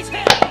Sasuke's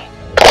head.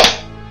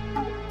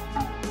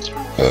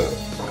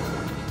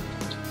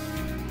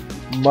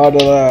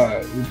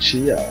 Madara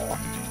Uchiha.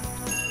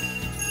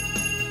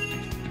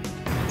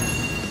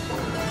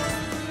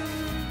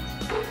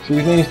 See,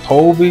 his name's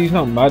Toby. He's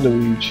not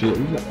Madara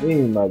Uchiha. He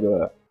ain't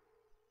Madara.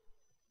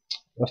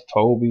 That's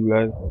Toby,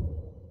 blood.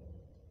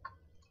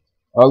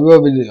 I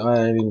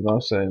ain't even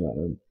gonna say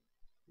nothing.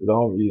 I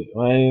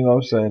ain't even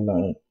gonna say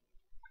nothing.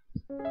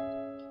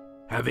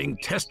 Having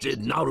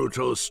tested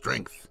Naruto's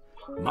strength,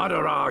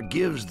 Madara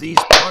gives these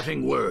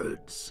parting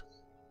words.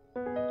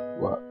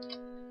 What?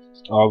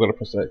 Oh, I gotta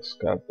press X,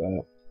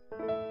 goddamn.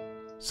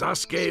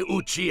 Sasuke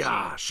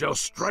Uchiha shall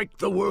strike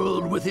the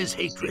world with his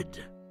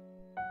hatred.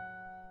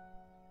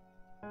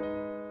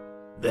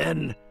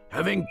 Then,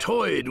 having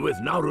toyed with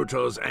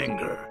Naruto's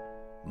anger,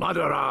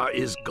 Madara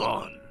is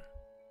gone.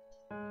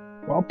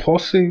 What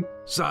pussy?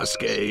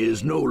 Sasuke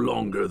is no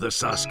longer the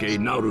Sasuke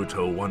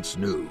Naruto once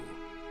knew.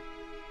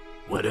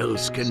 What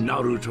else can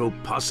Naruto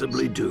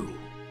possibly do?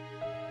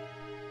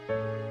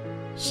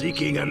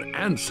 Seeking an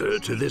answer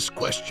to this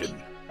question,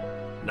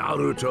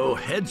 Naruto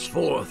heads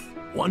forth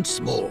once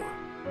more.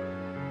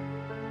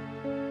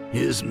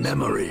 His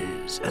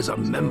memories as a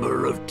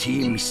member of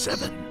Team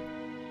 7.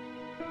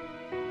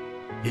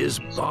 His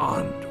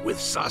bond with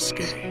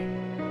Sasuke.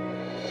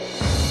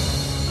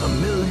 A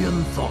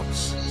million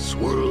thoughts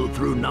swirl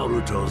through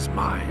Naruto's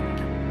mind.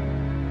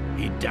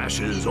 He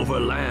dashes over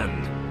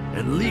land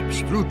and leaps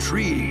through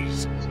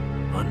trees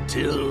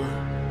until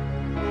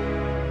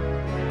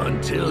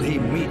he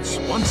meets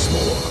once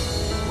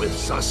more with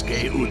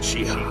Sasuke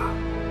Uchiha.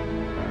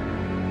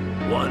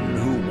 One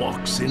who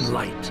walks in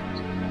light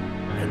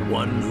and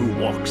one who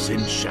walks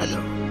in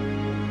shadow.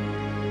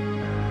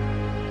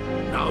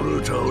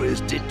 Naruto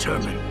is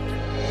determined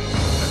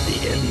at the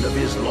end of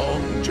his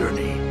long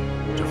journey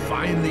to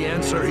find the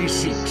answer he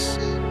seeks.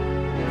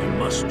 He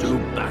must do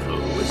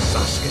battle with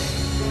Sasuke.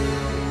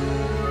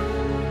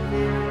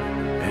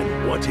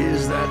 And what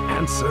is that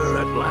answer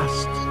at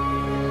last?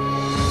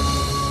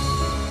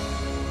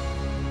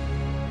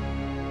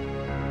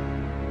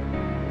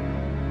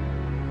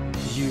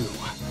 You,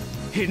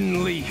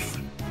 Hidden Leaf.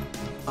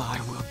 I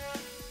will.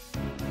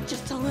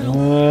 Just a little.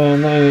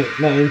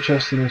 Not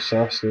interested in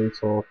Sasuke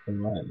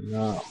talking right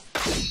now.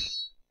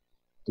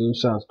 Dude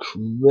sounds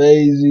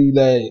crazy,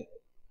 like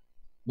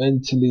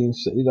mentally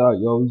insane. He's like,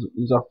 yo,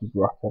 he's off his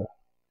rocker.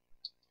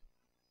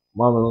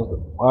 My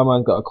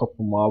man got a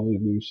couple Marvel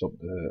moves up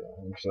there.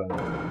 I'm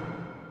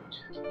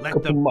saying. Let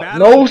the battle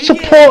No begin.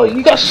 support.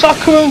 You got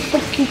Sakura and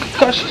fucking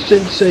Kakashi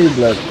Sensei,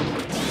 blood.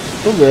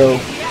 For real,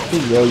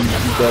 you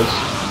guys.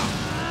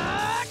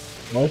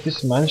 Why is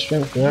this man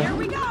strength there? Here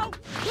we go.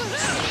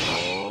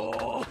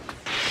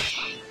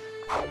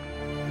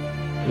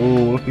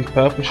 Oh, look his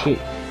purple shit.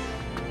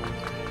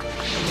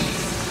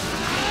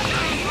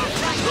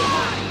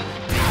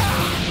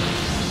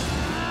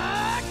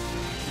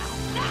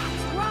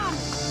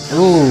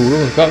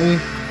 Oh, got me.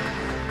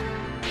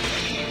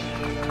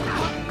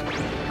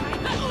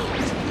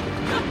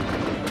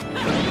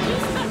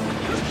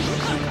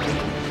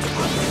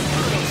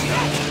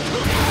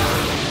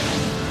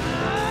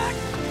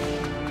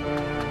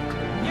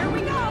 Here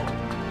we go.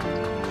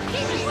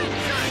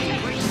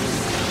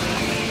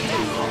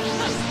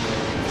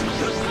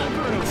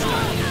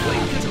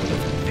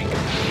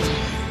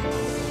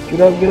 Get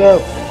up, get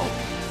up.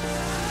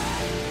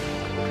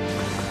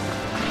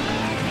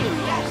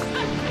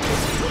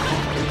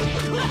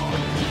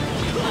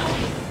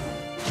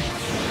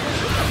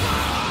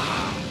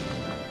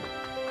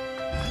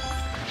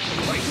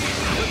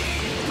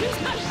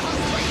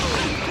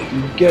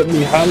 You get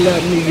me, holla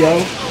at me, yo.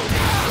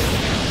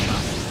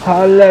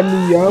 Holla at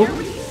me, yo.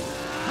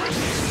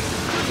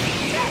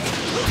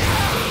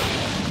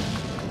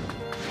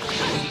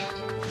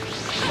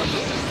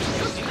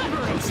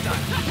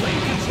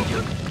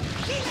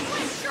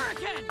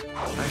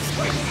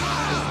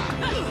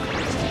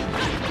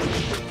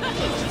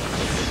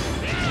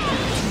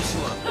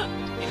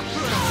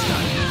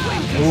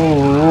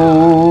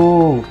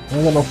 Oh, I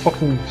got no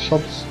fucking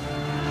shots.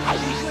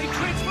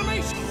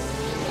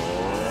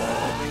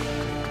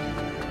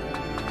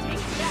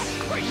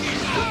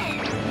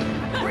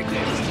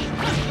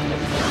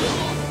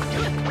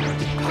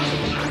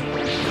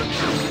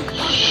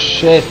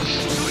 Shit.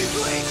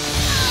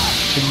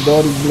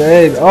 Dirty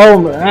blade.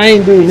 Oh, I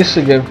ain't doing this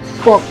again.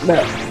 Fuck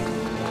that.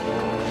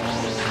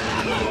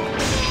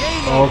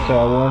 Okay,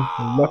 I won.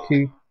 I'm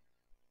lucky.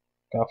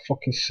 Got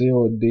fucking C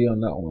or D on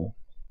that one.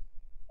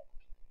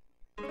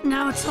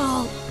 Now it's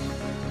all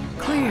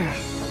clear.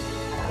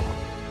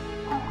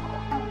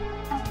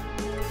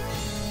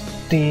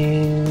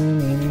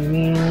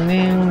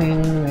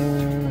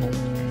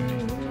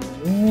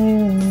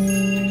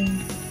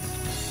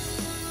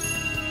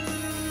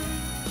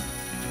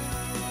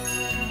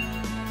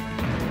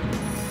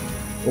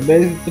 The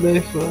basic today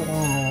for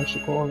what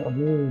you call it?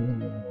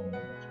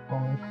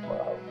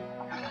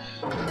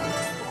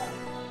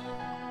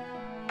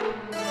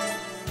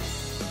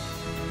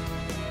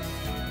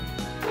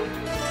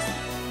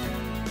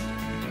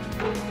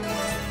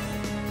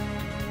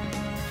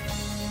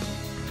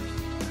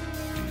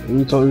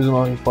 Naruto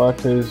Uzumaki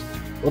fighters.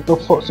 What the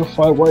fuck's a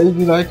fight? Why did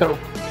you like that?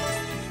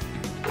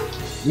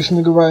 This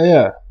nigga right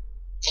here.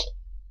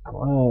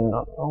 Man,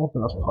 I don't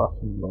think that's possible,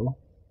 bro.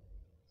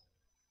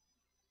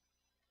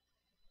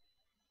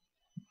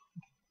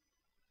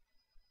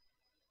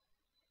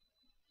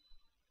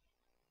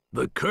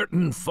 The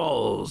curtain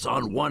falls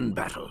on one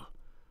battle,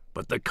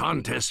 but the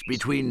contest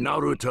between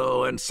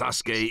Naruto and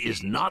Sasuke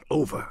is not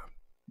over.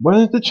 When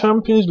is the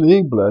Champions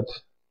League, blood?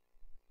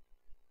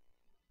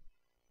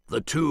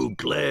 The two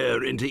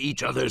glare into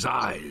each other's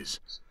eyes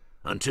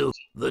until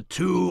the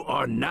two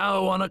are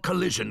now on a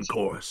collision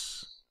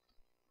course.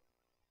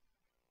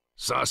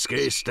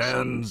 Sasuke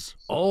stands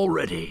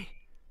already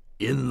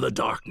in the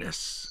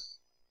darkness.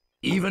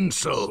 Even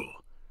so,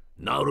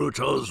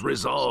 Naruto's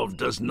resolve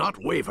does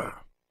not waver.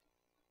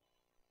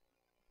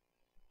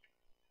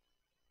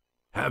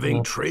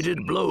 Having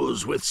traded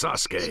blows with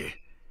Sasuke,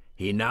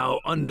 he now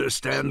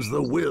understands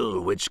the will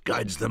which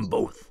guides them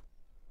both.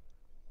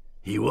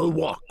 He will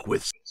walk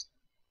with...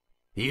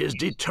 He is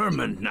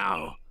determined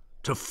now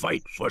to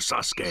fight for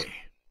Sasuke.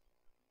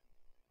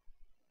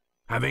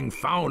 Having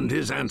found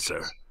his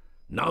answer,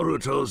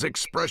 Naruto's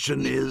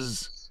expression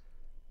is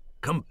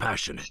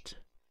compassionate.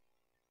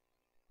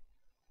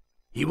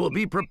 He will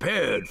be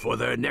prepared for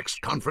their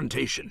next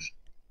confrontation.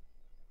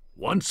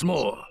 Once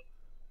more,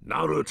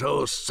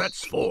 Naruto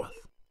sets forth.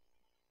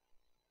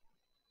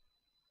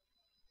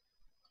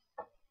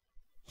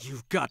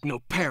 You've got no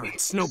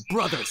parents, no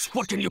brothers.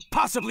 What can you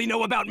possibly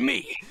know about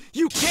me?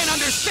 You can't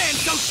understand,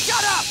 so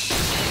shut up!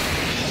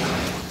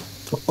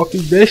 The fuck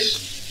is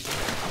this?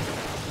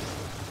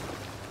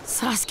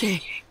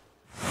 Sasuke,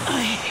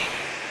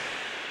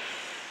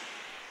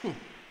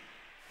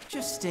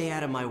 Just stay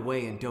out of my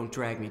way and don't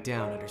drag me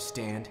down,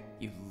 understand?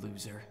 You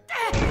loser.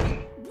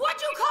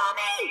 What'd you call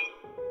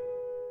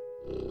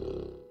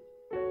me?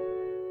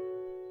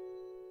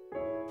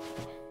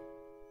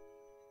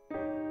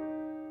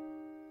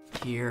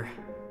 Here.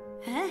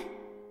 Huh?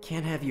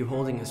 Can't have you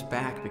holding us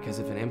back because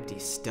of an empty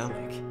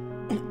stomach.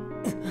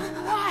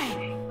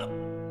 Why?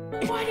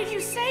 Why did you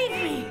save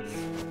me?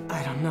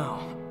 I don't know.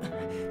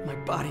 My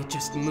body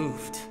just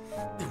moved.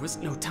 There was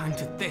no time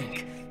to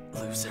think,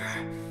 loser.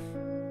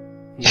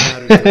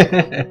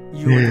 Naruto,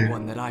 you're the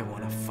one that I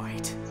want to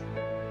fight.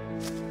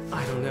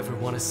 I don't ever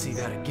want to see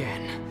that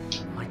again.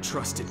 My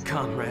trusted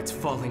comrades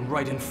falling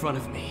right in front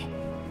of me.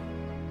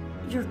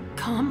 Your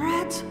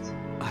comrades?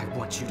 I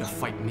want you to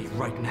fight me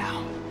right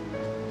now.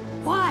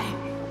 Why?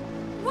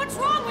 What's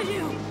wrong with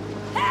you?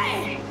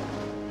 Hey!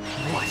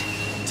 What?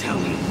 Tell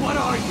me, what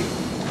are you?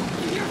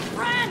 I'm your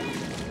friend!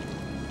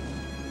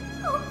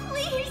 Oh,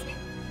 please!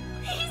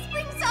 Please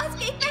bring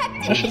Sasuke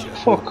back to Shut me! the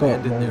fuck up,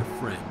 And man. their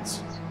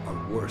friends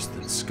are worse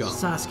than scum.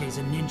 Sasuke's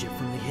a ninja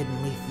from the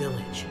Hidden Leaf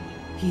Village.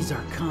 He's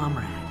our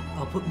comrade.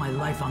 I'll put my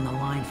life on the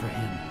line for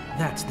him.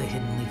 That's the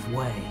Hidden Leaf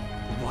way.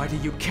 Why do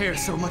you care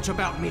so much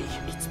about me?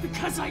 It's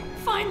because I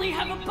finally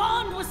have a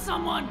bond with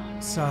someone!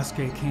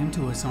 Sasuke came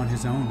to us on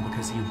his own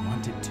because he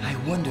wanted to. I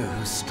wonder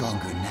who's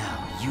stronger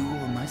now, you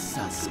or my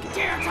Sasuke?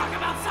 Dare talk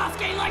about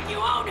Sasuke like you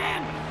own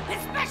him!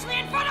 Especially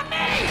in front of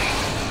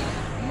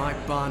me! My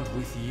bond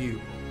with you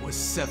was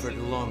severed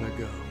long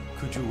ago.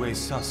 Could you weigh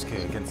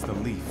Sasuke against the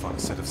leaf on a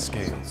set of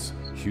scales?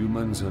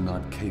 Humans are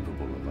not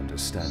capable of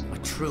understanding. A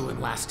true and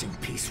lasting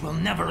peace will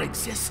never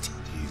exist.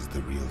 He's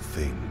the real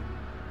thing.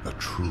 A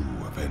true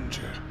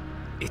Avenger.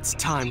 It's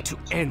time to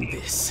end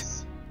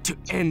this. To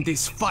end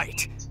this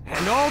fight.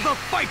 And all the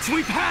fights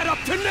we've had up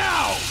to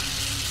now!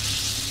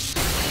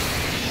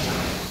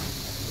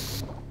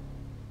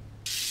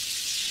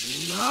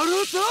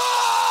 Naruto!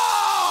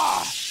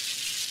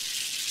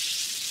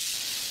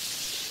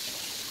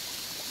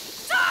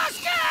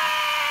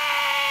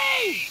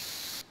 Sasuke!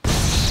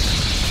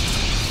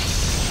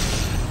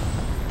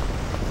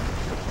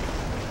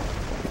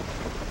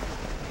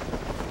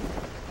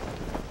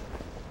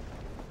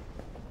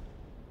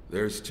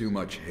 There's too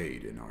much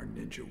hate in our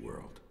ninja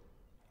world.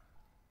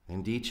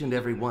 And each and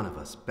every one of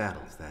us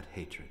battles that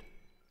hatred.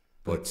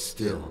 But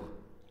still,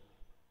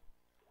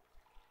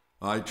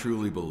 I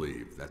truly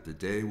believe that the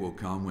day will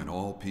come when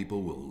all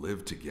people will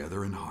live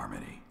together in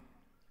harmony.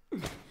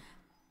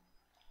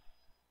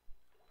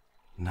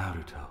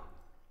 Naruto,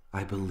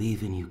 I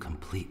believe in you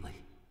completely.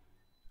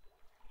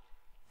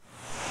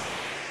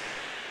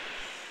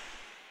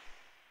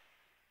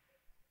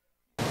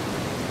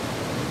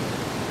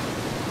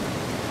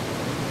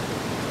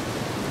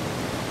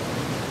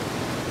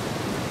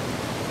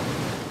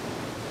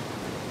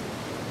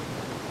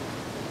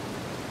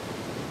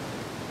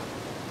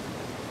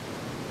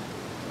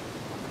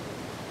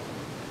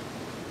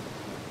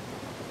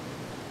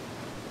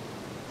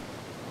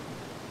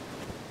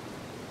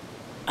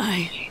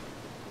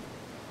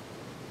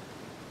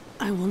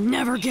 I will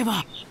never give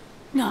up.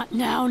 Not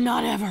now,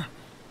 not ever.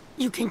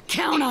 You can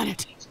count on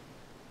it.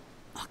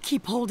 I'll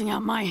keep holding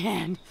out my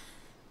hand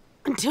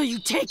until you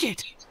take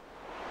it.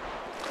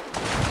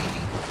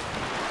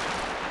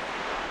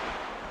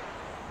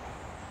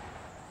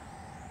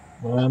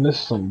 Man, this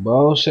is some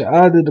bullshit.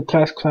 I did the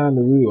class clown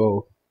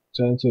Naruto.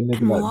 Turn into a nigga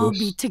And we'll all like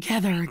be this.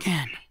 together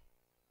again.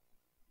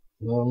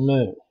 Oh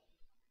man.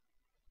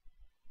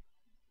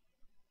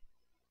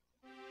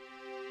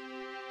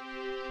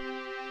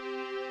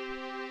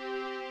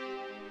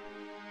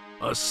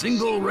 A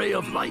single ray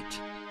of light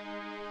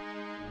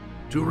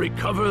to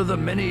recover the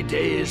many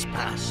days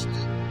past,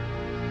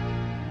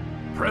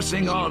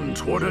 pressing on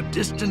toward a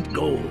distant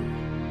goal,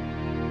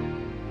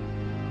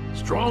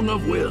 strong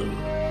of will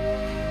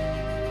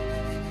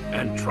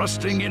and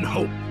trusting in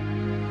hope.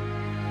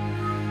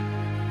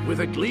 With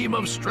a gleam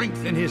of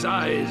strength in his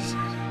eyes,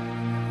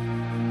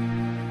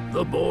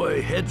 the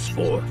boy heads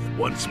forth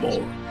once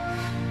more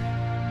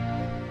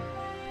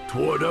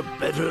toward a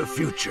better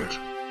future.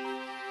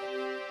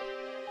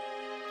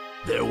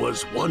 There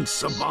was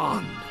once a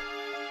bond,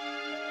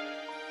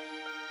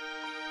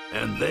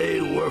 and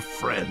they were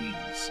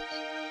friends.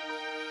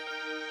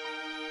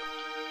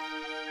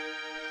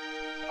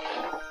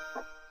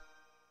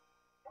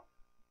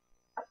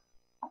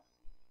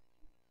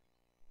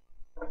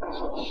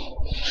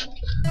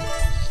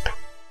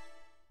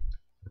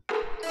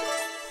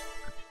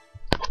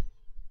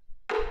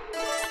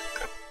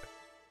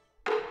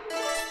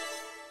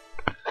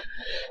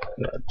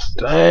 God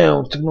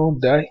damn, took no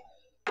day.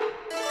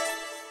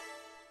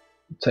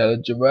 Tell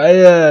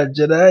Jiraiya.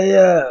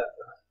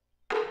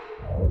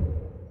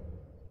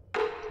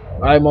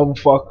 Alright,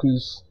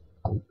 motherfuckers.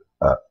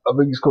 I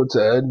think it's called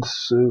to end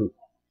soon.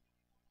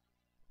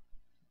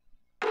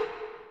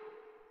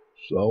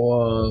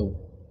 So,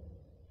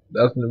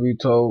 that's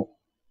Naruto.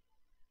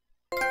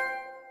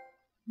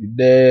 You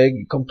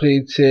dig?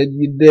 Completed.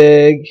 You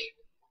dig?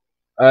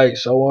 Alright,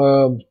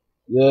 so,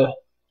 yeah.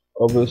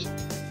 Obvious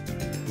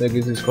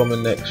niggas is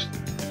coming next.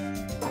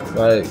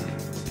 Like,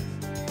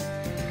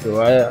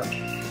 Jiraiya.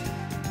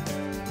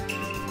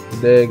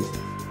 You dig?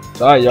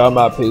 So, alright, y'all,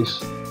 my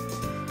peace.